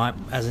 as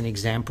an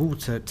example,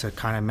 to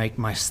kind of make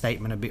my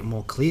statement a bit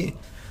more clear,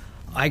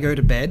 I go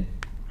to bed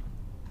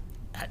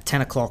at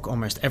 10 o'clock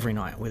almost every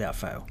night without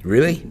fail.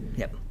 Really?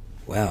 Yep.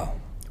 Wow.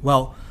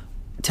 Well,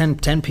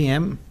 10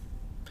 p.m.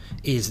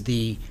 is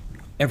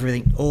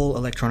all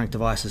electronic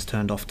devices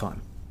turned off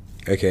time.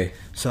 Okay.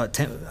 So at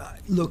 10,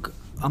 look,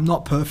 I'm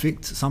not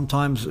perfect.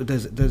 Sometimes it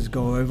does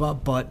go over,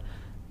 but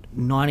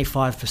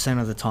 95%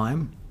 of the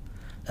time,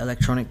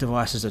 electronic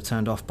devices are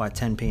turned off by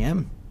 10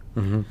 p.m.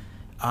 Mm-hmm.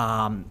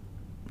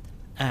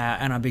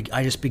 And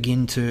I just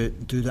begin to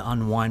do the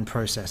unwind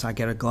process. I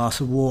get a glass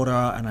of water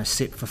and I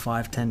sit for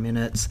 5-10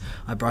 minutes.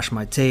 I brush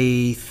my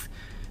teeth.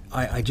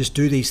 I just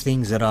do these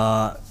things that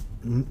are,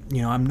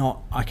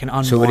 I can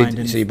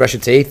unwind. So you brush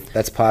your teeth?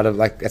 That's part of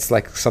that's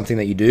like something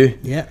that you do?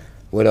 Yeah.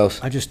 What else?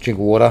 I just drink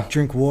water.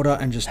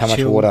 And just How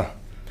chill. much water?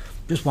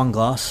 Just 1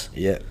 glass.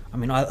 Yeah. I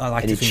mean, I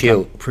like and to think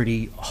chill. I'm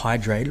pretty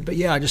hydrated, but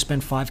yeah, I just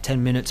spend 5-10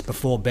 minutes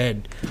before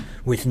bed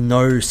with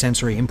no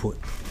sensory input,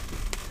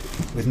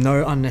 with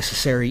no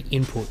unnecessary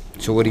input.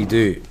 So what do you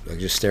do?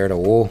 Just stare at a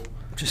wall?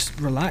 Just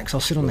relax.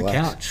 I'll sit on the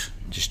couch.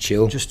 Just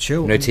chill? Just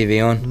chill. No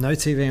TV on? No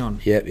TV on.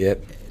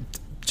 Yep.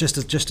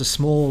 Just a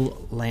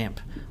small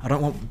lamp. I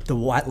don't want the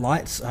white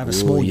lights. I have a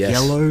small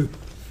yellow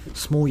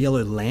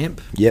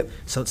lamp. Yep.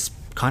 So it's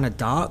kind of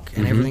dark,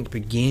 and everything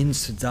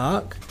begins to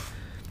dark.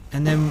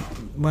 And then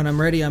when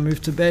I'm ready, I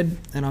move to bed,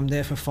 and I'm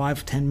there for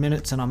 5-10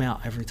 minutes, and I'm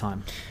out every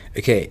time.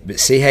 Okay, but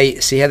see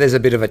how there's a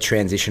bit of a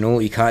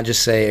transitional. You can't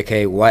just say,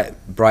 okay,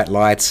 bright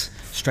lights,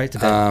 straight to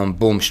bed.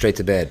 Boom, straight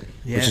to bed.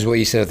 Yeah. Which is what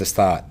you said at the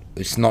start.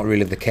 It's not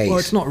really the case. Well,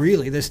 it's not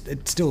really.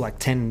 It's still like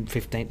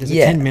 10-15. There's a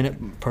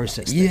 10-minute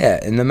process there. Yeah,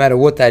 and no matter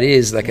what that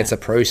is, it's a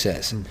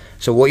process.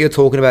 So what you're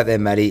talking about there,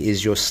 Matty,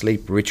 is your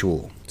sleep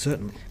ritual.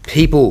 Certainly.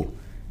 People,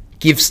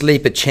 give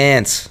sleep a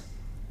chance.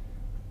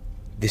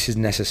 This is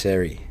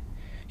necessary.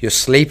 Your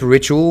sleep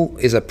ritual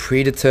is a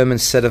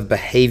predetermined set of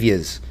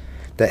behaviors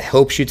that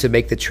helps you to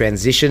make the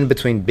transition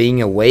between being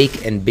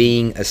awake and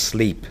being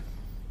asleep.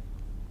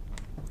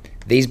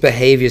 These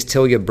behaviors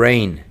tell your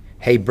brain,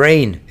 hey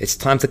brain, it's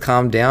time to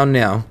calm down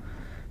now.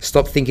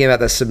 Stop thinking about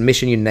that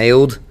submission you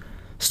nailed.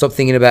 Stop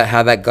thinking about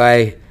how that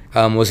guy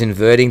was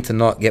inverting to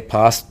not get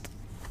past,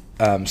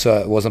 so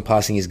it wasn't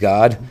passing his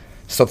guard.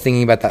 Stop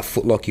thinking about that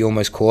footlock you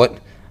almost caught.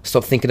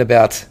 Stop thinking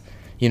about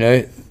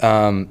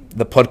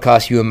the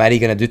podcast you and Maddie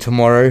going to do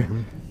tomorrow.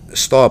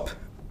 Stop.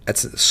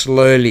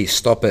 Slowly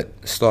stop it.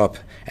 Stop.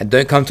 And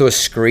don't come to a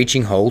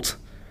screeching halt.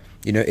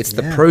 It's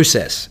the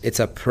process. It's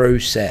a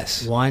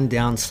process. Wind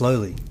down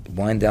slowly.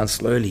 Wind down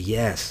slowly,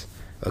 yes.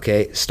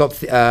 Okay, stop.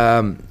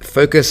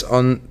 Focus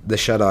on the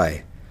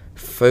shut-eye.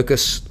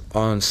 focus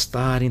on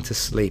starting to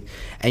sleep.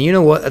 And you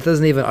know what? I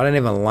don't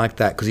even like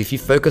that, because if you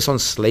focus on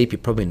sleep, you're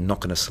probably not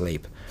going to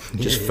sleep.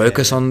 Just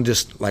focus on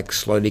just like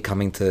slowly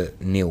coming to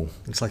nil.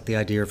 It's like the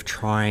idea of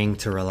trying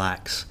to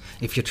relax.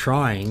 If you're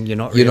trying, you're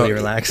not really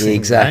relaxing.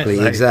 Exactly,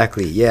 right?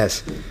 exactly.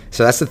 Yes.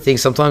 So that's the thing.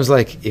 Sometimes,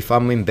 like, if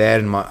I'm in bed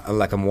and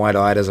I'm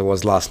wide-eyed as I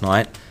was last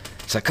night,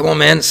 it's like, come on,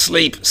 man,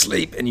 sleep,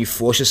 and you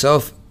force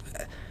yourself,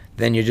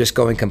 then you're just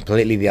going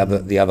completely the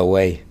other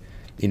way.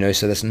 You know,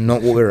 so that's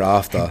not what we're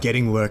after.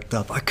 Getting worked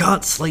up. I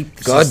can't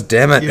sleep. God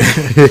damn it.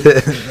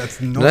 That's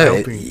not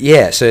helping.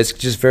 So it's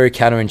just very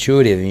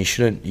counterintuitive,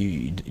 and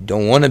you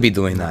don't want to be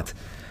doing that.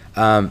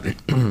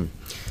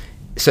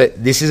 So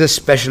this is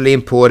especially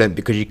important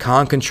because you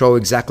can't control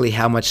exactly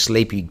how much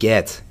sleep you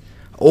get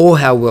or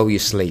how well you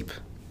sleep.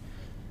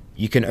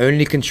 You can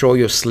only control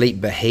your sleep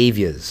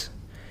behaviors,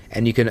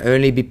 and you can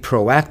only be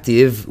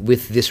proactive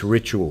with this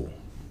ritual.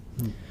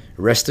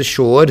 Rest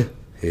assured,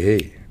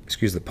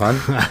 excuse the pun.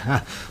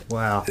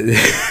 Wow.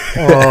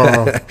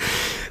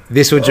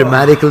 This will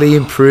dramatically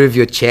improve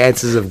your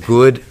chances of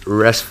good,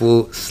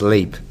 restful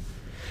sleep.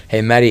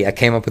 Hey, Maddie, I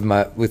came up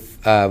with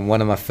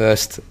one of my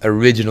first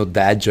original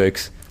dad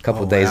jokes a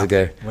couple of days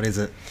ago. What is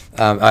it?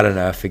 I don't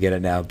know, I forget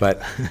it now.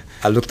 But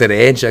I looked at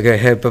Ange, I go,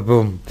 hey,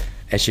 boom.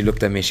 And she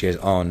looked at me, she goes,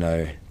 oh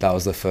no, that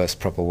was the first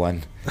proper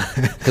one.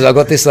 Because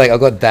I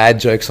got dad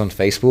jokes on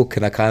Facebook,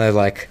 and I kind of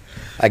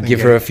I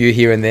give her a few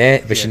here and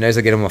there, but she knows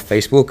I get them on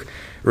Facebook.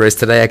 Whereas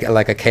today,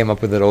 I came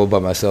up with it all by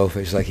myself.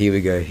 It's like, here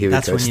we go.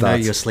 That's when you know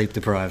you're sleep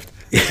deprived.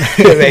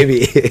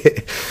 Maybe.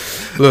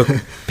 Look,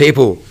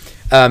 people,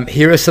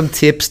 here are some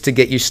tips to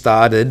get you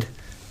started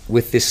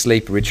with this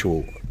sleep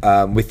ritual,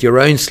 with your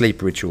own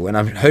sleep ritual.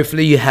 And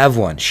hopefully you have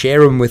one.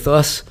 Share them with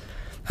us.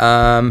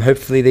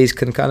 Hopefully these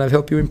can kind of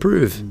help you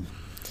improve.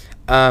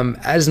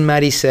 As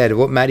Maddie said,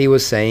 what Maddie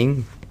was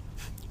saying,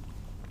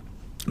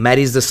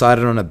 Maddie's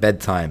decided on a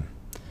bedtime,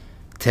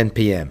 10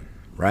 p.m.,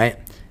 right?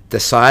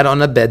 Decide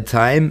on a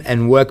bedtime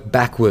and work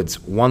backwards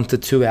 1 to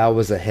 2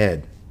 hours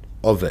ahead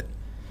of it.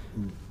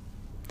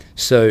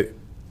 So,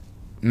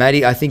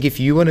 Maddie, I think if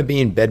you want to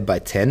be in bed by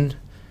 10,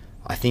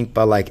 I think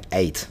by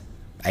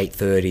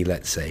 8:30,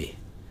 let's say.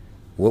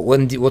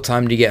 What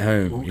time do you get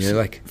home?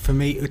 Well, for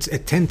me, it's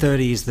at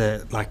 10:30 is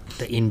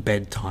the in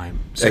bed time.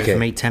 So for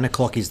me, 10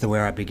 o'clock is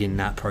where I begin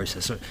that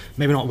process. So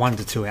maybe not 1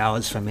 to 2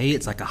 hours for me.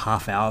 It's like a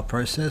half-hour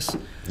process.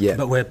 Yeah.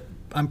 But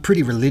I'm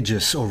pretty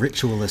religious or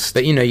ritualist.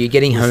 But you're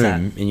getting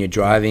home and you're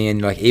driving,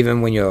 and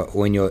even when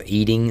you're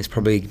eating, it's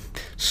probably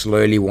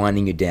slowly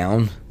winding you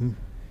down.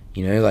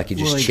 You're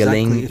just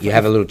chilling. You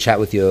have a little chat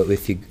with your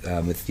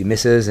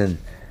missus, and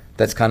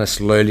that's kind of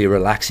slowly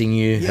relaxing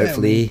you.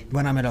 Hopefully,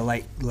 when I'm at a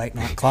late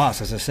night class,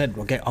 as I said,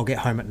 I'll get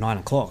home at 9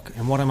 o'clock.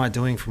 And what am I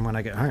doing from when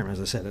I get home? As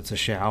I said, it's a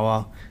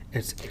shower.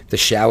 The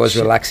shower's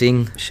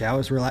relaxing.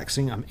 Shower's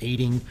relaxing. I'm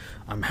eating.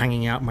 I'm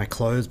hanging out my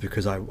clothes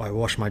because I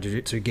wash my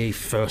jiu-jitsu gi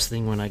first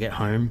thing when I get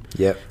home.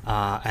 Yep.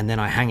 And then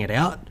I hang it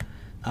out.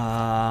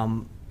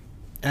 And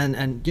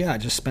I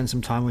just spend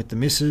some time with the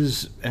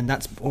missus, and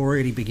that's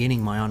already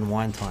beginning my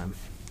unwind time.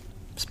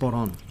 Spot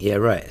on. Yeah,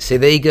 right. See,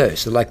 there you go.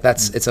 So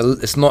it's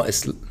not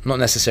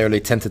necessarily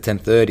 10 to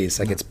 10:30. It's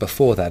it's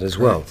before that as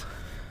well.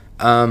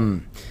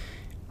 One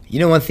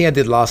thing I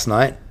did last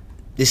night.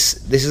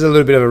 This is a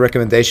little bit of a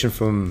recommendation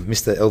from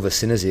Mr. Elvis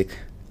Sinazik,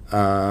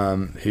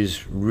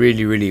 who's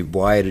really, really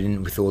wired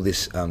in with all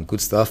this good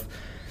stuff.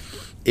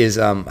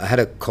 I had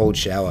a cold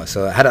shower,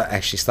 so I had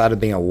actually started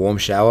being a warm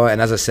shower,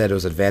 and as I said, it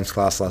was advanced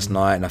class last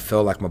night, and I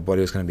felt like my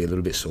body was going to be a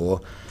little bit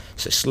sore.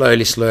 So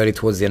slowly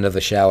towards the end of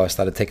the shower, I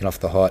started taking off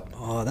the hot.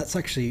 Oh, that's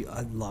actually,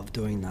 I love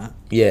doing that.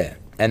 Yeah,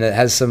 and it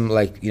has some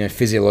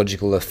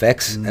physiological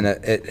effects, and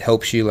it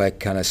helps you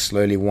kind of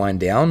slowly wind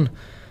down.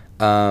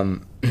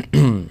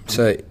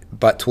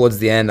 But towards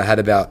the end, I had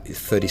about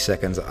 30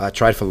 seconds. I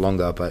tried for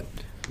longer, but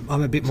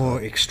I'm a bit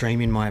more extreme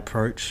in my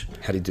approach.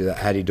 How do you do that?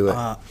 How do you do it?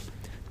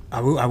 I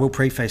will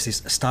preface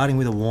this. Starting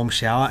with a warm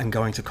shower and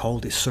going to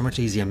cold is so much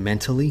easier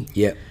mentally.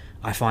 Yeah.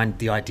 I find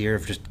the idea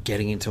of just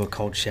getting into a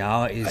cold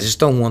shower is... I just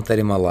don't want that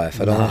in my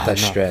life. I don't want that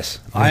stress.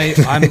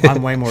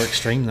 I'm way more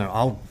extreme though.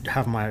 I'll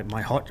have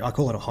my hot... I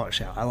call it a hot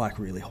shower. I like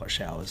really hot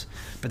showers.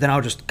 But then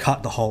I'll just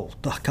cut the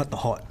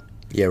hot.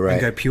 Yeah, right.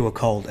 And go pure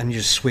cold, and you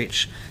just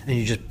switch and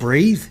you just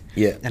breathe.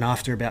 Yeah. And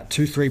after about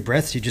 2-3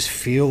 breaths, you just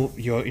feel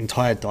your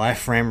entire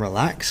diaphragm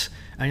relax,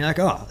 and you're like,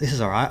 oh, this is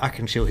all right. I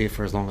can chill here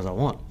for as long as I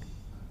want.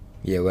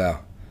 Yeah,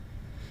 wow.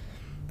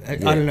 I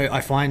don't know.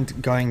 I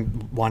find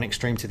going one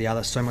extreme to the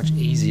other so much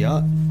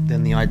easier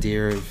than the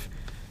idea of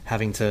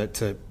having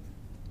to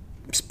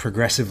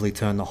progressively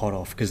turn the hot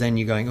off, because then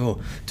you're going,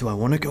 oh, do I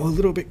want to go a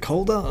little bit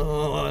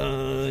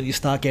colder? You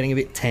start getting a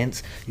bit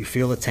tense. You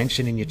feel the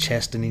tension in your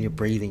chest and in your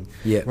breathing.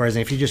 Yeah. Whereas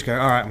if you just go,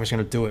 all right, I'm just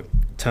going to do it,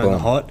 turn the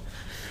hot.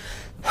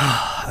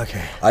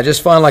 Okay. I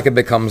just find it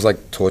becomes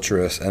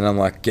torturous, and I'm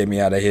like, get me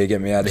out of here, get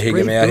me out of here,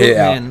 get me out of here.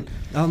 Man.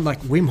 I'm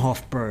like Wim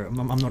Hof, bro. I'm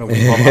not a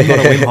Wim Hof. I'm not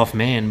a Wim Hof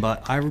man,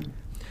 but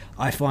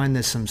I find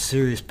there's some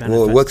serious benefits.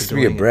 Well, it works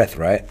through your breath,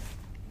 right?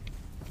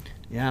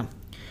 Yeah.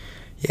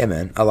 Yeah,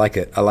 man. I like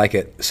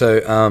it.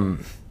 So,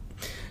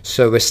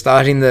 So we're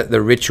starting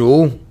the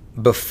ritual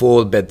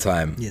before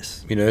bedtime.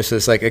 Yes. You know, so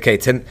it's like, okay,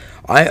 10.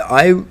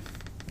 I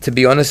to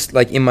be honest,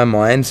 like in my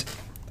mind,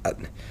 I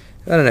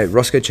don't know.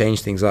 Roscoe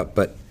changed things up,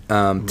 but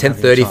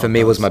 10:30 for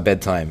me was my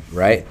bedtime.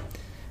 Right.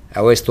 I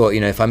always thought, you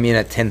know, if I'm in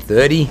at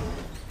 10:30,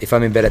 if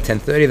I'm in bed at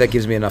 10:30, that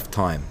gives me enough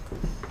time.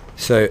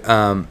 So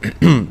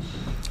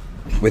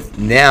with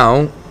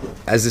now,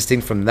 as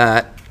distinct from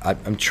that,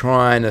 I'm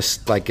trying to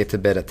like get to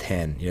bed at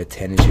 10. You know,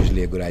 10 is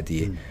usually a good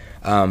idea.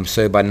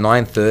 So by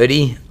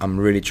 9:30, I'm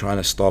really trying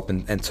to stop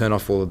and turn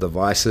off all the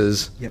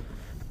devices. Yep.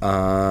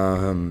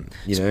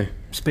 You know.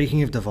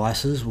 Speaking of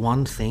devices,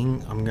 one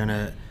thing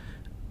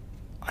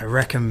I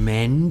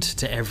recommend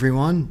to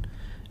everyone,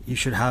 you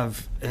should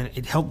have, and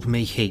it helped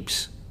me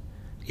heaps,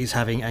 is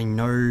having a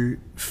no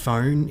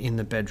phone in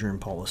the bedroom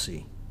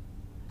policy.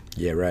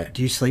 Yeah, right.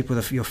 Do you sleep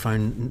with your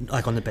phone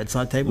like on the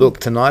bedside table? Look,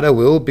 tonight I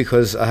will,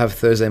 because I have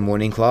Thursday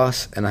morning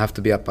class and I have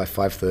to be up by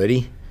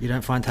 5:30. You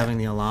don't find having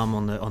the alarm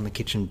on the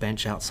kitchen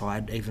bench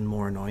outside even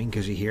more annoying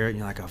because you hear it and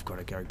you're like, I've got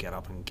to go get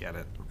up and get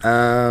it.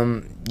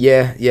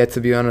 Yeah. To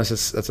be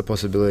honest, that's a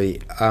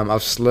possibility.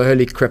 I've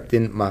slowly crept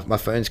in. My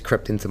phone's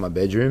crept into my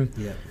bedroom.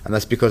 Yeah. And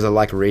that's because I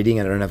like reading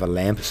and I don't have a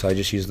lamp, so I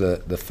just use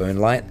the phone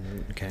light.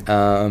 Okay.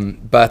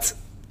 But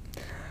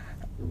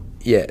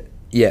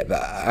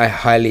I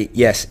highly,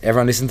 yes,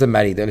 everyone listen to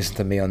Maddie, don't listen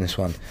to me on this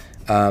one.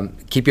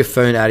 Keep your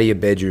phone out of your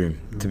bedroom,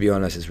 to be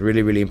honest. It's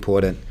really, really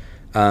important.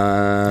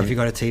 If you've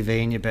got a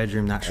TV in your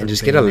bedroom, that should and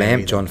just be get a there lamp,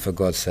 either. John, for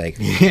God's sake.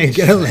 Yeah,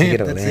 get a lamp. Get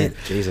a That's lamp. it.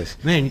 Jesus.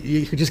 Man,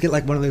 you could just get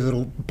like one of those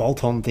little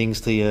bolt-on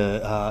things to your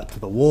to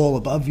the wall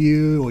above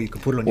you, or you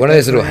could put it on. One your of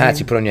those little bedframe. hats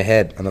you put on your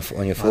head,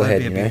 on your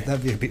forehead, you know.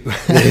 That'd be a bit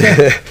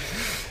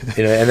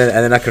You know, and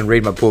then I can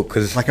read my book,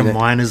 because like a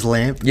miner's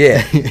lamp.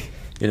 Yeah,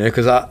 you know,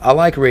 because I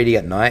like reading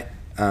at night.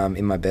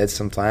 In my bed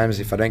sometimes.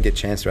 If I don't get a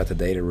chance throughout the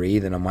day to read,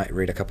 then I might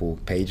read a couple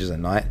pages at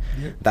night.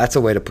 Yep. That's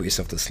a way to put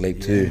yourself to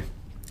sleep too.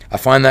 I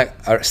find that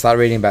I start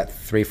reading about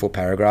 3-4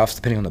 paragraphs,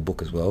 depending on the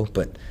book as well.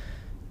 But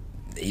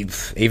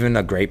even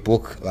a great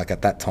book, like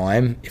at that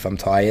time, if I'm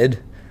tired,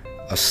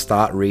 I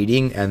start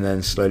reading, and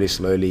then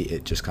slowly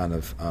it just kind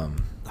of I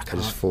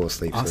just fall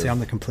asleep. Honestly, I'm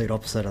the complete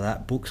opposite of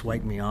that. Books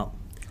wake me up.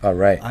 Oh,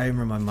 right. I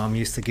remember my mum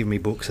used to give me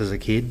books as a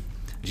kid.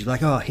 She'd be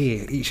like, "Oh,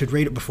 here, you should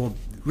read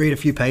a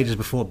few pages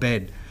before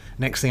bed."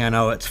 Next thing I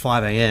know, it's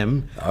 5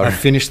 a.m. I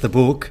finished the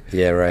book.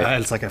 Yeah,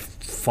 right. It's like a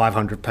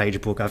 500-page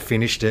book. I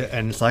finished it,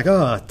 and it's like,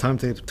 time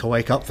to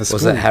wake up for school.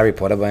 Was that Harry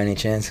Potter by any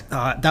chance?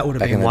 That would have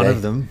Back in been the one day?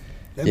 of them,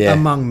 Yeah.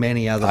 among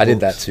many other I books. did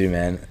that too,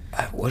 man.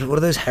 What are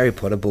those Harry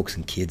Potter books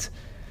and kids?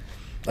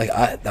 Like,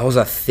 that was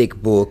a thick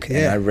book, and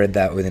Yeah. I read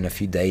that within a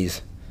few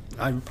days.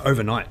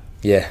 Overnight.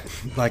 Yeah.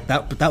 Like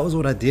that, but that was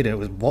what I did. It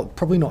was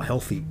probably not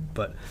healthy,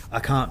 but I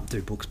can't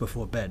do books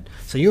before bed.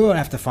 So you will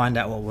have to find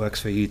out what works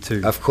for you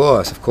too. Of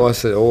course.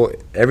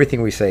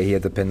 Everything we say here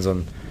depends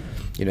on,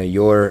 you know,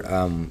 your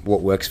what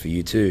works for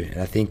you too.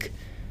 And I think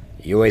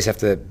you always have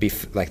to be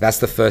like, that's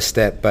the first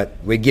step. But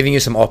we're giving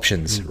you some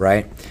options,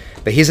 right?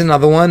 But here's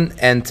another one.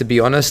 And to be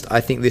honest, I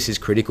think this is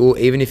critical.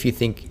 Even if you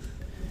think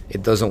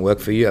it doesn't work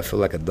for you, I feel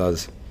like it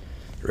does.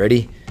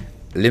 Ready?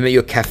 Limit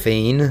your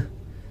caffeine.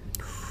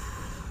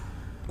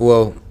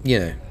 Well, you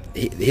know,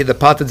 the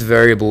part that's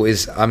variable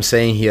is, I'm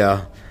saying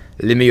here,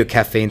 limit your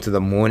caffeine to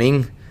the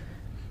morning.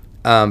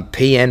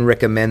 PN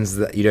recommends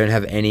that you don't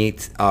have any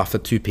after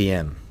 2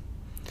 p.m.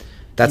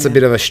 That's a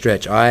bit of a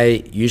stretch.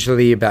 I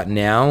usually about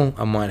now,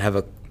 I might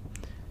have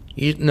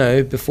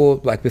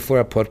before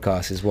our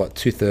podcast is what,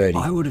 2:30.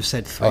 I would have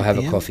said 3 I'll have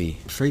p.m. a coffee.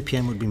 3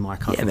 p.m. would be my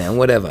cup. Yeah, man,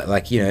 whatever.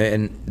 Like, you know,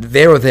 and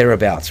there or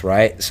thereabouts,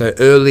 right? So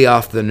early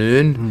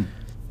afternoon,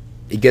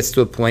 it gets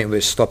to a point where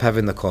stop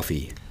having the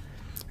coffee.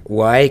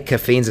 Why?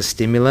 Caffeine's a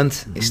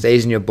stimulant. It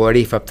stays in your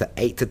body for up to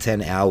 8 to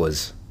 10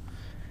 hours.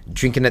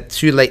 Drinking it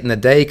too late in the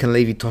day can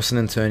leave you tossing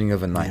and turning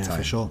over nighttime. Yeah,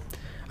 for sure.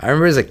 I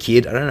remember as a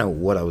kid, I don't know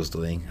what I was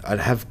doing. I'd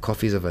have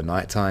coffees over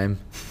nighttime,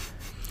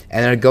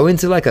 and I'd go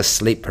into like a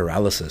sleep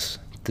paralysis,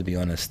 to be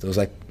honest. It was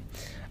like,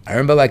 I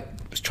remember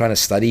like trying to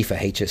study for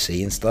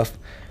HSC and stuff.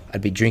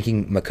 I'd be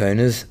drinking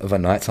Mokonas over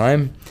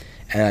nighttime,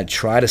 and I'd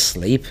try to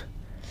sleep,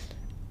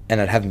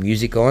 and I'd have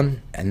music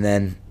on, and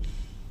then,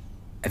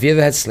 have you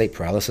ever had sleep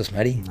paralysis,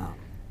 Maddie? No.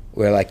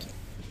 Where like,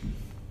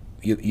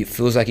 you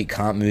feels like you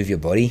can't move your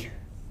body,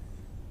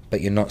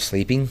 but you're not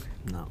sleeping?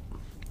 No.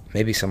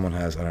 Maybe someone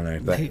has, I don't know.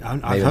 But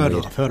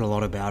I've heard a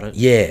lot about it.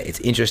 Yeah,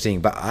 it's interesting,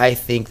 but I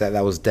think that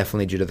was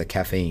definitely due to the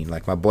caffeine.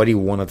 Like, my body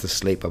wanted to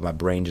sleep, but my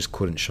brain just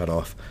couldn't shut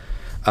off.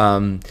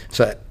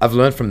 So I've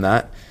learned from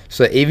that.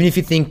 So even if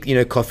you think, you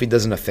know, coffee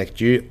doesn't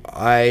affect you,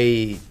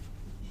 I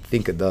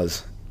think it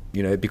does.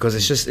 You know, because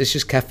it's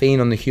just caffeine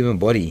on the human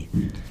body.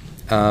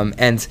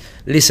 And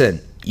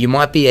listen, you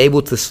might be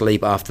able to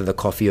sleep after the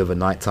coffee over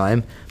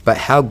nighttime, but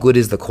how good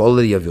is the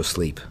quality of your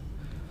sleep?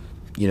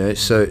 You know,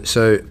 so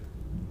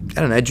I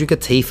don't know, drink a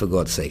tea for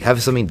God's sake.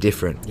 Have something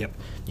different. Yep.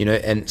 You know,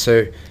 and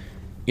so,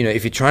 you know,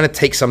 if you're trying to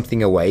take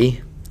something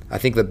away, I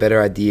think the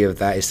better idea of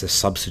that is to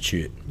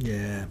substitute.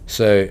 Yeah.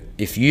 So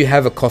if you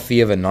have a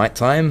coffee over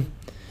nighttime,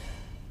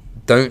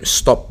 don't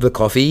stop the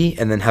coffee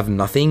and then have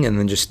nothing and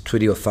then just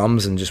twiddle your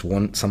thumbs and just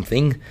want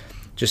something.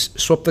 Just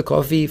swap the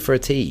coffee for a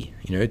tea,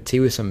 you know, tea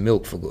with some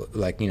milk, for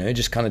like, you know,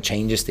 just kind of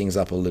changes things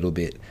up a little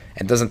bit.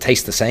 It doesn't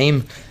taste the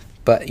same,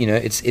 but, you know,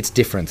 it's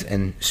different,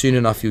 and soon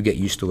enough you'll get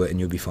used to it and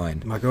you'll be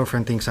fine. My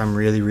girlfriend thinks I'm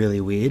really,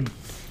 really weird.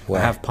 Why?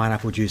 I have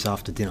pineapple juice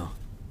after dinner.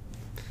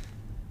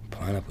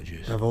 Pineapple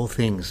juice. Of all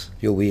things.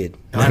 You're weird.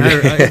 I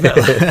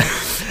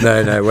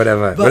know. No,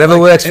 whatever. But whatever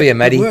like, works for you,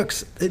 Maddie. It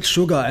works. It's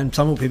sugar, and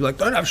some people are like,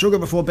 don't have sugar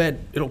before bed.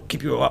 It'll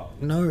keep you up.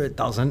 No, it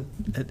doesn't.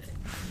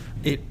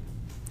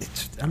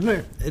 It's, I don't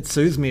know. It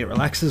soothes me. It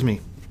relaxes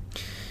me.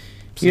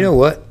 So, You know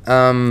what?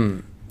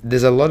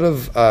 There's a lot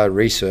of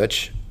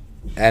research,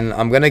 and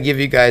I'm going to give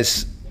you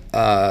guys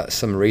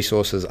some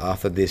resources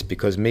after this,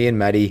 because me and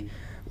Maddie,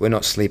 we're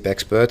not sleep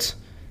experts.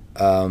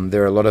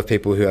 There are a lot of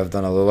people who have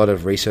done a lot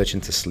of research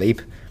into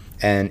sleep,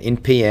 and in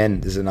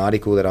PN there's an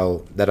article that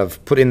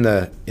I've put in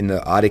the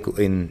article,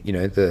 in, you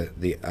know, the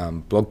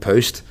blog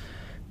post.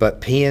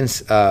 But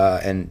PN's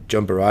and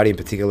John Berardi in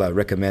particular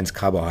recommends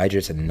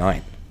carbohydrates at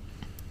night.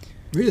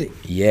 Really?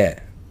 Yeah,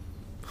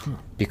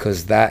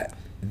 because that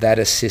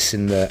assists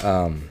in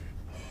the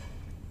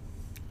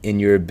in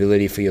your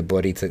ability for your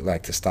body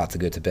to start to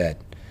go to bed.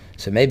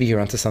 So maybe you're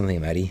onto something,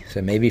 Maddie.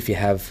 So maybe if you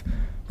have,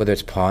 whether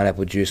it's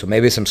pineapple juice or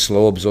maybe some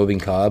slow absorbing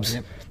carbs,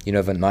 Yep. you know,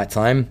 at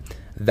nighttime,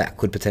 that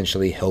could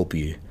potentially help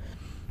you,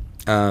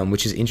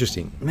 which is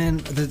interesting.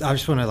 Man, I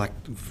just want to, like,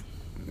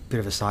 bit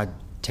of a side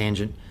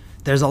tangent.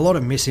 There's a lot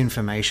of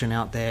misinformation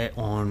out there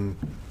on,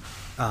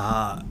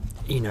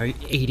 you know,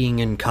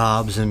 eating and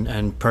carbs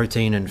and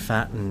protein and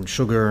fat and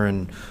sugar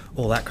and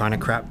all that kind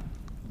of crap.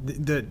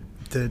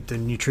 The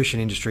nutrition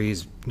industry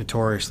is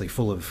notoriously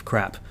full of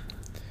crap.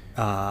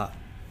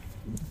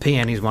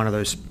 PN is one of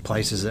those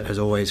places that has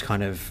always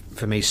kind of,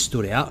 for me,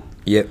 stood out.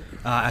 Yep.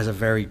 As a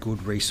very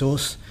good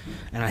resource.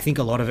 And I think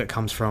a lot of it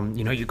comes from,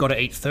 you know, you've got to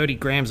eat 30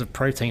 grams of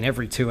protein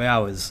every 2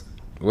 hours.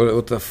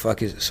 What the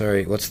fuck is?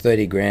 Sorry, what's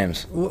 30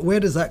 grams? Where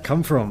does that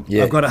come from?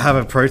 Yeah. I've got to have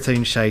a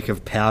protein shake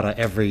of powder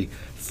every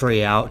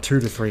 2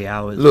 to 3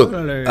 hours. Look, I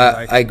don't know,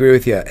 I agree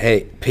with you.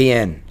 Hey,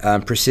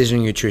 PN,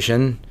 precision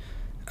nutrition.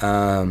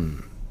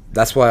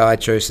 That's why I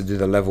chose to do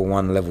the level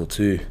 1, level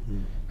 2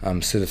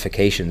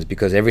 certifications,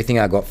 because everything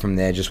I got from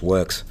there just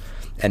works.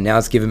 And now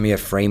it's given me a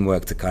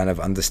framework to kind of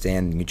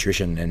understand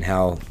nutrition and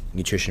how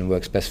nutrition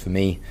works best for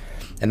me.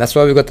 And that's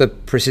why we've got the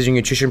precision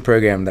nutrition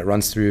program that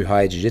runs through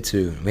High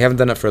Jiu-Jitsu. We haven't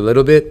done it for a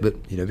little bit, but,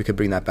 you know, we could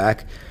bring that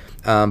back.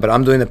 But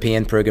I'm doing the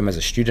PN program as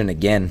a student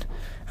again,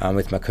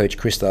 with my coach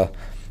Krista.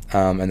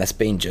 And that's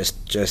been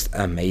just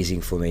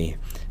amazing for me.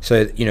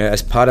 So, you know,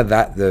 as part of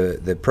that,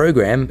 the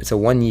program, it's a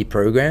 1-year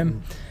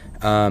program.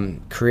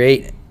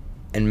 Create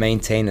and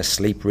maintain a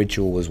sleep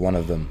ritual was one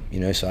of them, you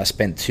know. So I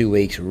spent 2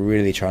 weeks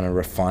really trying to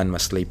refine my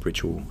sleep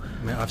ritual.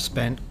 I mean, I've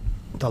spent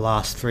the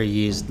last 3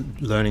 years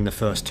learning the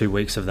first 2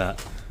 weeks of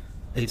that.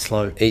 Eat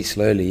slow. Eat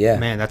slowly, yeah.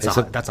 Man, that's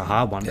a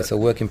hard one. It's a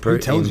work in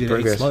progress. Who tells you to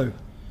eat slow?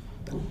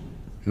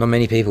 Not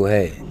many people,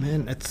 hey.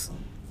 Man,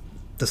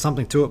 there's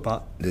something to it,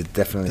 but There's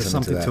definitely there's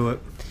something something to that.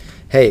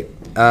 to it.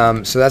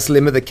 Hey, so that's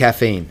limit the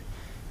caffeine.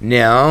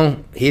 Now,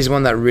 here's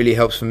one that really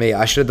helps for me.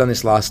 I should have done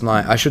this last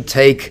night. I should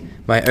take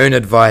my own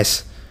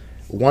advice.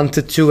 1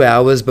 to 2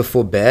 hours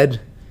before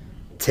bed,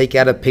 take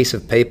out a piece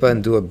of paper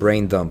and do a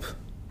brain dump.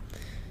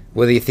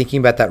 Whether you're thinking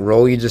about that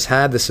role you just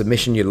had, the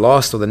submission you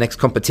lost, or the next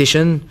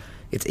competition,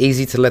 it's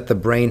easy to let the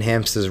brain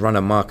hamsters run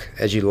amok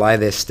as you lie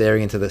there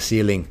staring into the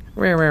ceiling.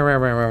 Like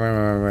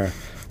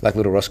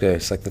little Roscoe.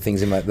 It's like the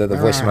things in the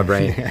voice in my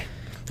brain.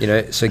 You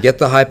know, so get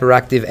the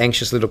hyperactive,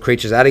 anxious little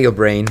creatures out of your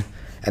brain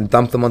and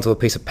dump them onto a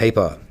piece of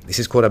paper. This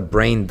is called a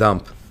brain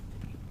dump.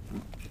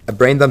 A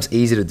brain dump's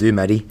easy to do,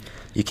 Maddie.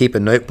 You keep a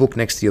notebook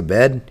next to your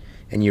bed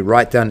and you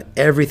write down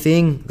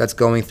everything that's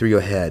going through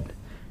your head.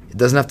 It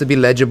doesn't have to be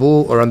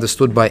legible or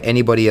understood by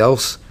anybody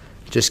else.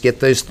 Just get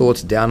those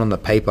thoughts down on the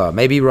paper.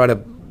 Maybe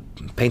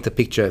paint a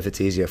picture if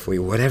it's easier for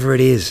you. Whatever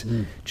it is,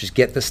 just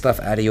get the stuff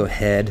out of your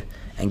head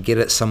and get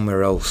it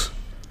somewhere else.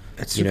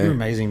 It's super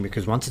amazing,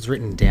 because once it's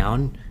written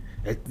down,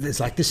 there's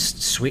like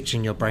this switch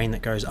in your brain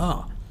that goes,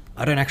 oh,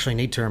 I don't actually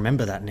need to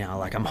remember that now.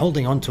 Like, I'm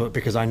holding on to it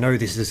because I know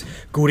this is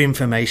good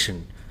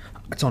information.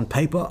 It's on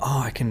paper. Oh,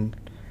 I can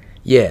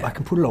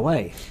put it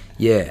away.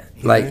 Yeah,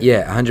 You know?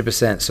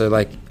 100%. So,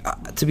 like,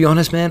 to be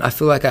honest, man, I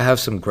feel like I have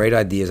some great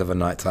ideas of a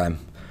nighttime.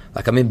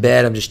 Like, I'm in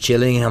bed, I'm just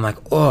chilling, and I'm like,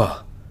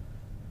 oh,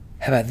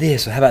 how about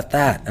this or how about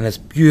that? And it's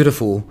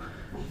beautiful,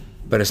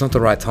 but it's not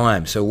the right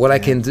time. So what I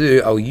can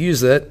do, I'll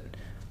use it.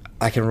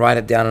 I can write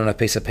it down on a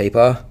piece of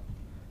paper,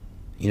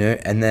 you know,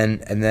 and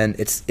then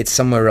it's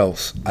somewhere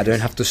else. I don't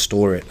have to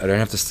store it. I don't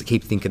have to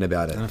keep thinking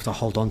about it. I don't have to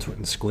hold on to it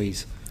and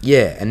squeeze.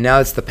 Yeah, and now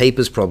it's the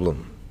paper's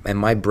problem. And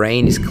my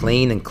brain is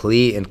clean and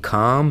clear and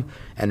calm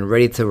and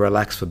ready to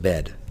relax for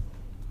bed.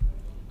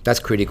 That's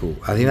critical.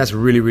 I think that's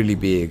really, really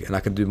big, and I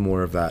could do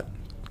more of that.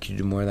 Could you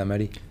do more of that,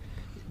 Maddie?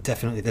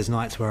 Definitely. There's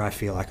nights where I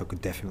feel like I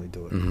could definitely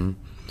do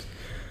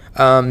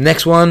it.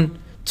 Next one,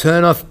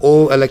 turn off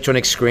all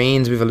electronic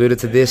screens. We've alluded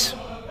to this.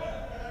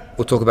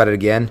 We'll talk about it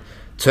again.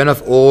 Turn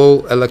off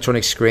all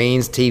electronic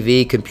screens,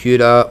 TV,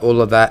 computer, all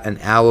of that an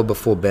hour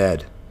before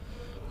bed.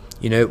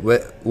 You know,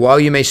 while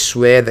you may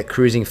swear that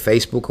cruising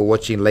Facebook or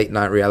watching late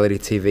night reality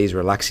TV is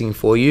relaxing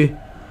for you,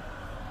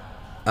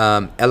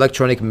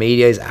 electronic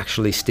media is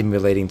actually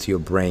stimulating to your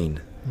brain.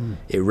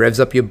 It revs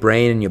up your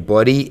brain and your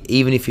body,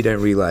 even if you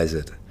don't realize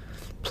it.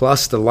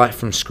 Plus, the light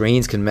from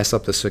screens can mess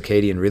up the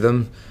circadian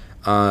rhythm,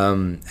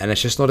 and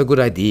it's just not a good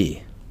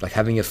idea. Like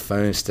having your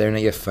phone, staring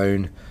at your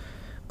phone.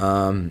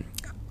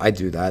 I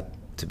do that,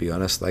 to be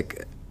honest.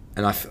 Like,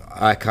 and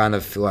I kind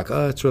of feel like,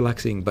 oh, it's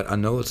relaxing, but I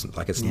know it's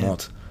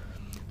not.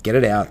 Get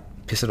it out,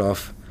 piss it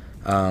off.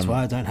 That's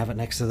why I don't have it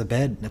next to the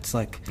bed. It's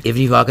like, even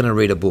if you are going to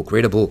read a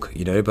book,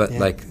 you know, but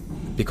like,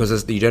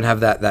 because you don't have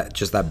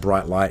that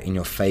bright light in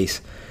your face,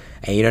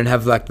 and you don't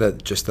have like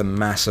the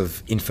mass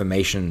of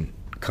information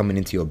coming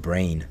into your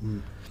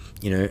brain,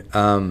 you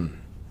know.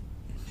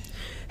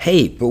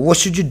 Hey, but what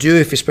should you do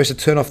if you're supposed to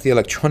turn off the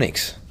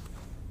electronics?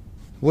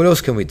 What else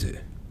can we do?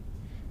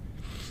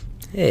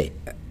 Hey,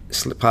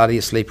 part of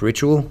your sleep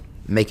ritual,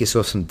 make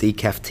yourself some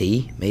decaf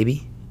tea,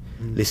 maybe.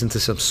 Listen to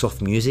some soft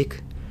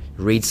music,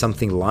 read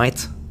something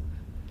light.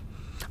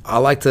 I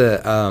like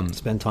to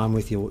spend time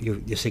with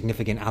your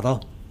significant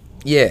other.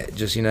 Yeah,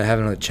 just, you know,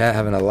 having a chat,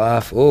 having a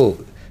laugh. Oh,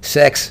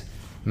 sex.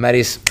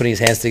 Matty's putting his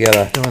hands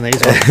together. Doing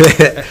these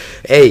ones.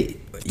 Hey,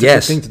 it's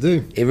yes. a good thing to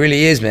do. It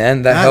really is,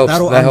 man. That helps.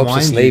 That helps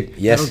you sleep. You.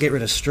 Yes. That'll get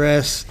rid of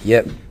stress.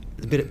 Yep.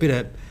 A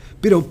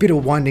bit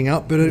of winding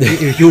up, but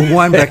you'll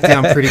wind back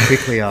down pretty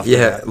quickly after that.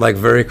 Yeah, like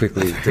very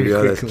quickly, to be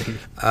honest.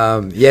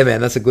 Yeah,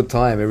 man, that's a good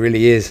time. It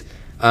really is.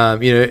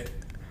 You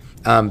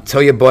know,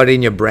 tell your body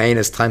and your brain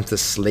it's time to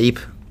sleep,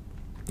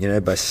 you know,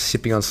 by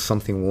sipping on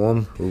something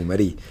warm. Ooh,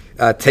 Matty.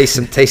 Taste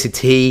some tasty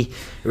tea,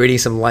 reading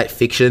some light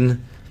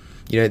fiction.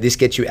 You know, this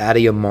gets you out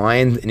of your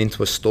mind and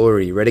into a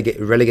story.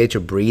 Relegate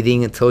your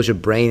breathing. It tells your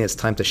brain it's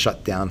time to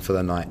shut down for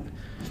the night.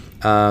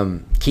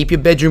 Keep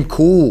your bedroom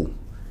cool.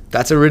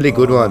 That's a really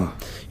good one.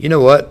 You know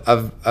what?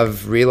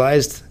 I've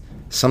realized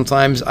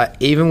sometimes,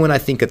 even when I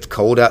think it's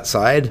cold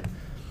outside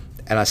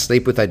and I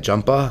sleep with a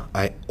jumper,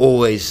 I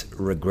always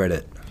regret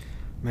it.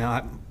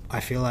 Man, I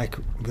feel like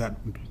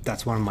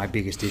that's one of my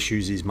biggest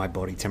issues is my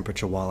body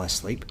temperature while I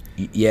sleep.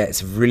 Yeah,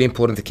 it's really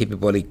important to keep your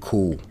body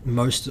cool.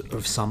 Most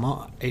of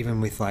summer, even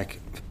with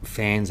like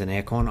fans and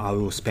aircon,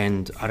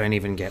 I don't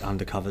even get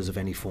undercovers of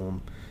any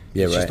form.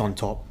 Yeah, it's right. just on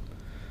top.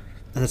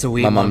 And that's a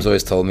weird My mum's one.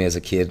 always told me as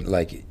a kid,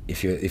 like,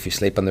 if you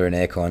sleep under an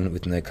aircon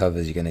with no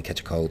covers, you're going to catch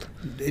a cold.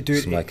 Dude,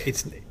 it's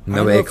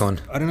no aircon.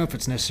 I don't know if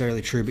it's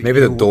necessarily true, but maybe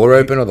the door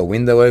open or the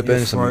window open.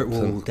 Your throat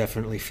will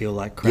definitely feel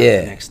like crap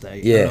Yeah, the next day.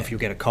 yeah. I don't know if you'll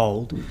get a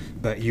cold,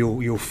 but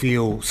you'll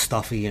feel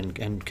stuffy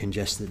and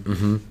congested.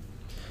 Mm-hmm.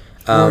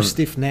 Or a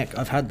stiff neck.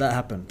 I've had that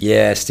happen.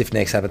 Yeah, stiff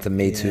necks happen to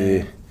me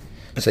too.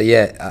 So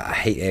yeah, I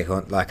hate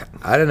aircon. Like,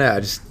 I don't know, I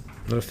just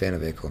not a fan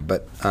of aircon.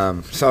 But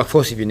so of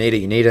course, if you need it,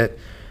 you need it.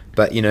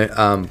 But you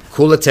know,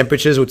 cooler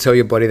temperatures will tell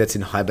your body that's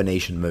in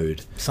hibernation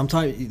mode.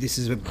 Sometimes this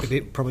is a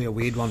bit probably a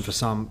weird one for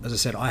some. As I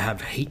said, I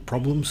have heat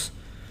problems.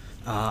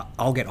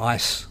 I'll get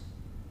ice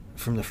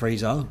from the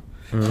freezer,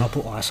 and I'll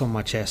put ice on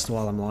my chest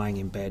while I'm lying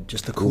in bed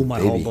just to cool my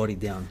whole body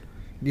down.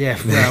 Yeah,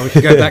 well, we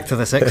can go back to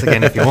the sex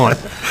again if you want.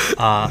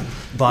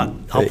 But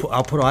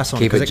I'll put ice on.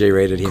 Keep it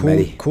G-rated here,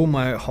 Matty. Cool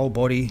my whole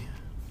body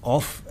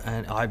off,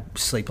 and I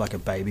sleep like a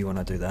baby when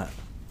I do that.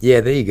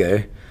 Yeah, there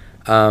you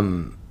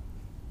go.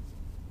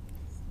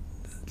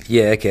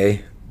 Yeah,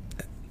 okay.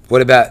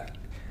 What about,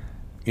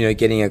 you know,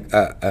 getting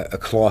a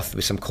cloth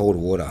with some cold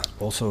water?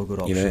 Also a good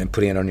option. You know, and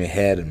putting it on your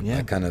head and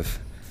like kind of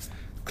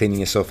cleaning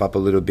yourself up a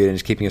little bit and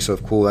just keeping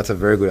yourself cool. That's a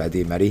very good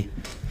idea, Matty.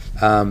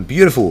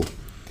 Beautiful.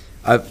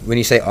 When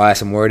you say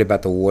ice, I'm worried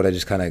about the water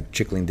just kind of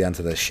trickling down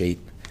to the sheet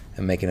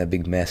and making a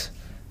big mess.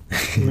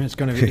 I mean, it's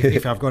going to be,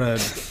 if I've got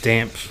a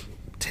damp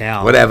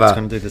towel, whatever, it's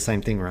going to do the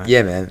same thing, right?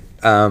 Yeah, man.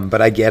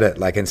 But I get it.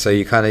 Like, and so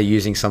you're kind of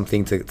using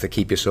something to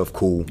keep yourself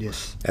cool.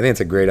 Yes. I think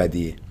it's a great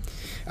idea.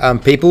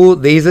 People,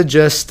 these are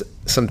just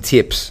some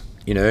tips.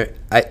 You know,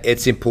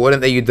 it's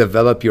important that you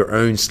develop your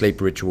own sleep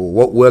ritual.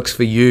 What works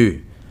for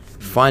you?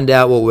 Find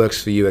out what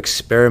works for you.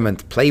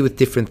 Experiment. Play with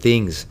different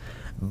things.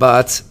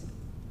 But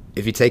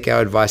if you take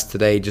our advice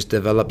today, just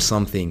develop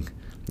something.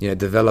 You know,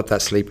 develop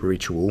that sleep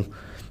ritual.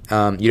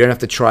 You don't have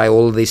to try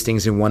all of these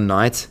things in one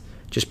night.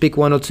 Just pick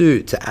one or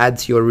two to add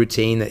to your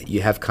routine that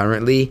you have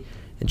currently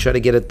and try to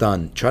get it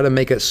done. Try to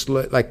make it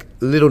slow, like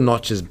little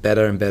notches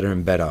better and better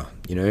and better,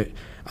 you know.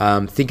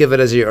 Think of it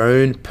as your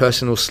own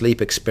personal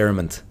sleep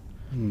experiment.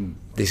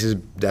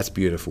 That's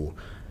beautiful.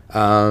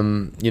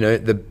 You know,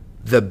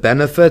 the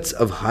benefits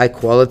of high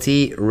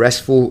quality,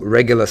 restful,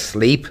 regular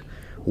sleep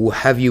will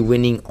have you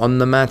winning on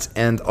the mat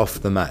and off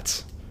the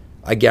mat.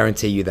 I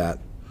guarantee you that.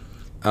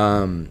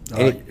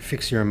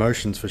 Fix your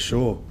emotions for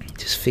sure.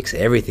 Just fix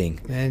everything.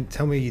 Man,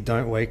 tell me you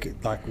don't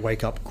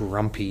wake up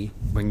grumpy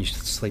when you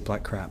sleep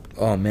like crap.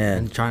 Oh man!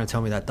 And trying to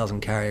tell me that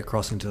doesn't carry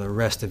across into the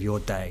rest of your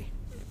day.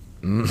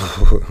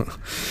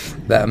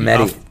 That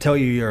Matty. I'll tell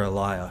you you're a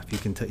liar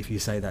if you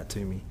say that to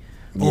me,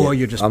 or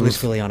you're just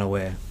blissfully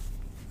unaware.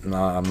 No,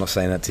 I'm not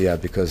saying that to you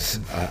because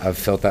I've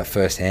felt that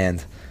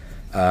firsthand.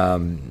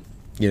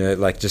 You know,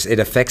 like just it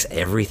affects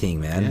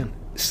everything, man. Yeah.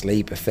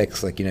 Sleep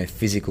affects, like, you know,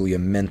 physical, your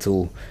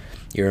mental,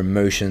 your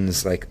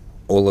emotions, like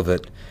all of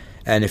it.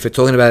 And if we're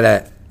talking about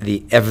that, the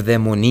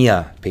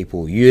eudaimonia,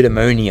 people,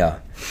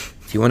 eudaimonia,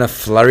 if you want to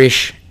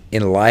flourish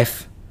in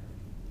life,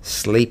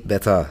 sleep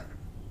better.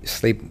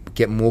 Sleep,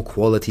 get more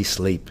quality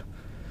sleep.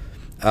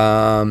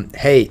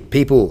 Hey,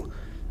 people,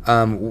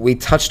 we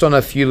touched on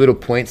a few little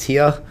points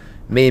here.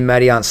 Me and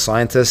Maddie aren't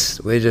scientists.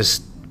 We're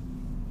just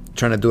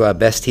trying to do our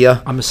best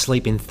here. I'm a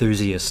sleep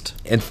enthusiast.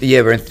 And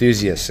yeah, we're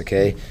enthusiasts,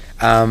 okay?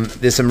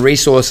 There's some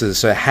resources.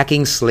 So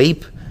Hacking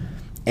Sleep,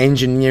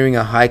 Engineering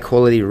a High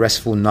Quality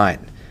Restful Night.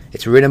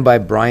 It's written by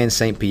Brian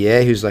St.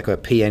 Pierre, who's like a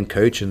PN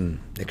coach and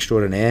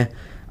extraordinaire.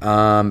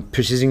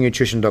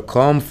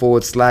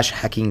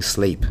 precisionnutrition.com/hacking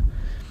sleep.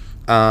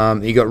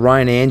 You got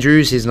Ryan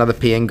Andrews, he's another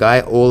PN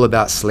guy, all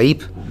about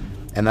sleep.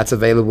 And that's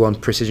available on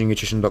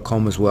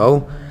precisionnutrition.com as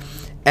well.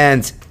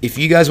 And if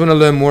you guys want to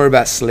learn more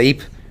about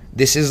sleep,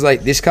 this was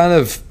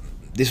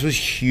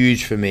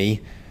huge for me.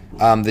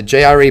 The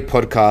JRE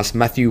podcast,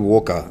 Matthew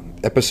Walker,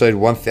 episode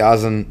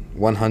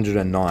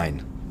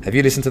 1109. Have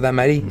you listened to that,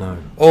 Matty? No.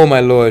 Oh my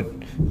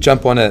Lord,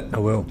 jump on it. I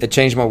will. It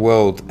changed my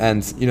world.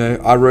 And, you know,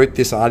 I wrote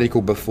this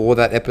article before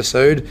that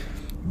episode,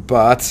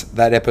 but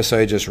that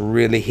episode just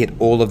really hit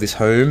all of this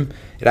home.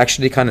 It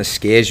actually kind of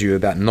scares you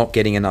about not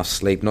getting enough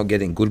sleep, not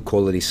getting good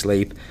quality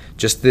sleep,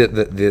 just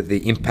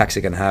the impacts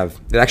it can have.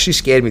 It actually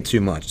scared me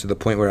too much, to the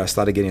point where I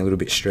started getting a little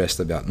bit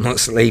stressed about not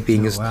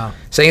sleeping. Oh, wow.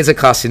 Saying it's a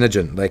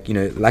carcinogen, like, you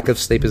know, lack of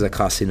sleep is a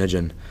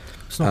carcinogen.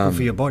 It's not good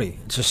for your body.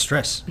 It's just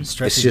stress.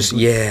 Stress It's just,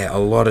 yeah, a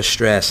lot of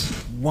stress.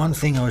 One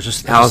thing I was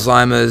just...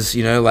 Alzheimer's,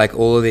 you know, like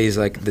all of these,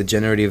 like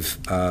degenerative,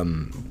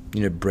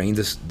 you know, brain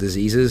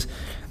diseases.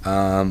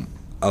 A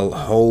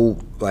whole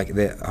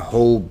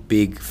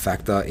big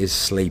factor is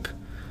sleep.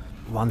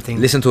 One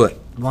thing... Listen to it.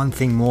 One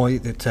thing more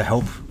to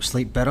help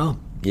sleep better.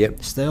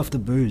 Yep. Stay off the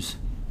booze.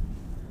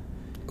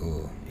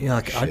 Oh, Yeah,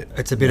 like shit.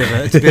 it's a bit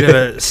of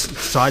a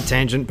side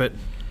tangent, but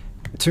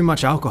too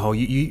much alcohol.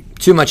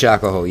 Too much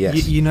alcohol,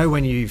 yes. You know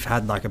when you've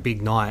had like a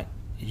big night,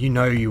 you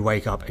know you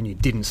wake up and you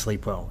didn't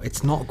sleep well.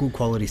 It's not good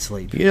quality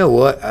sleep. You know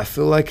what? I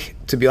feel like,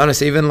 to be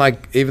honest, even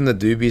the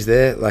doobies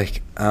there,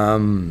 like,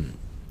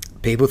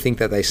 people think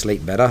that they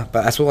sleep better,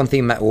 but that's one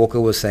thing Matt Walker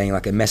was saying,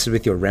 like it messes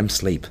with your REM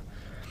sleep.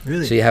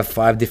 Really? So you have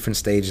 5 different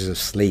stages of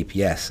sleep,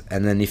 yes.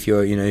 And then if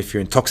you're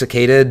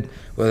intoxicated,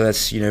 whether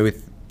that's, you know,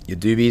 with your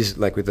doobies,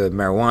 like with the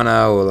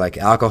marijuana or like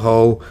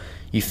alcohol,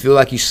 you feel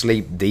like you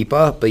sleep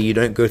deeper, but you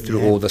don't go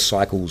through all the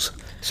cycles.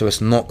 So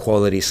it's not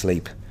quality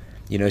sleep,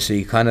 you know. So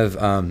you kind of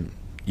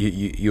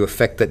you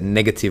affect it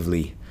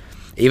negatively.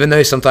 Even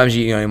though sometimes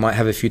you might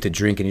have a few to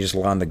drink and you just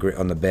lie on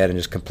the bed and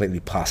just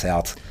completely pass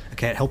out.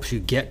 Okay, it helps you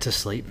get to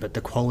sleep, but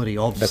the quality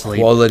of sleep.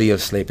 The quality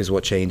of sleep is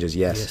what changes.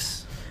 Yes.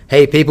 Yes.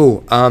 Hey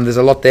people, there's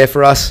a lot there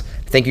for us.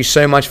 Thank you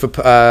so much for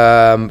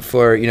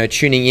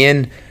tuning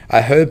in.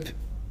 I hope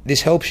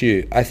this helps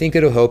you. I think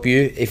it'll help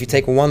you. If you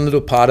take one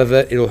little part of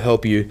it, it'll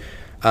help you.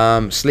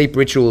 Sleep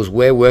rituals,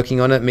 we're working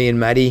on it, me and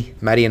Maddie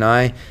and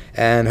I,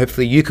 and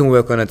hopefully you can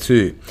work on it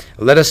too.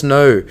 Let us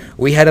know.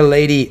 We had a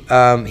lady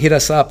hit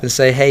us up and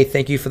say, hey,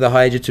 thank you for the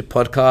High Jiu-Jitsu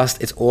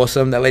podcast. It's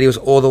awesome. That lady was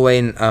all the way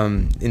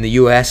in the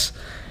US,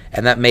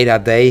 and that made our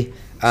day.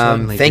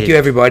 Thank you,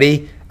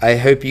 everybody. I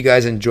hope you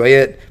guys enjoy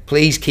it.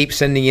 Please keep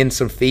sending in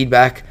some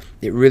feedback.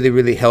 It really,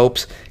 really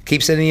helps.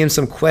 Keep sending in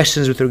some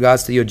questions with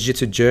regards to your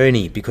jiu-jitsu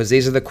journey, because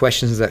these are the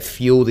questions that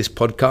fuel this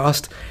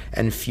podcast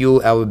and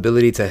fuel our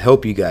ability to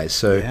help you guys.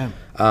 So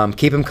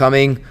keep them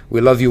coming.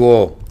 We love you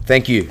all.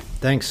 Thank you.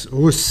 Thanks.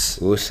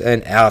 Us. Us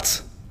and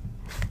out.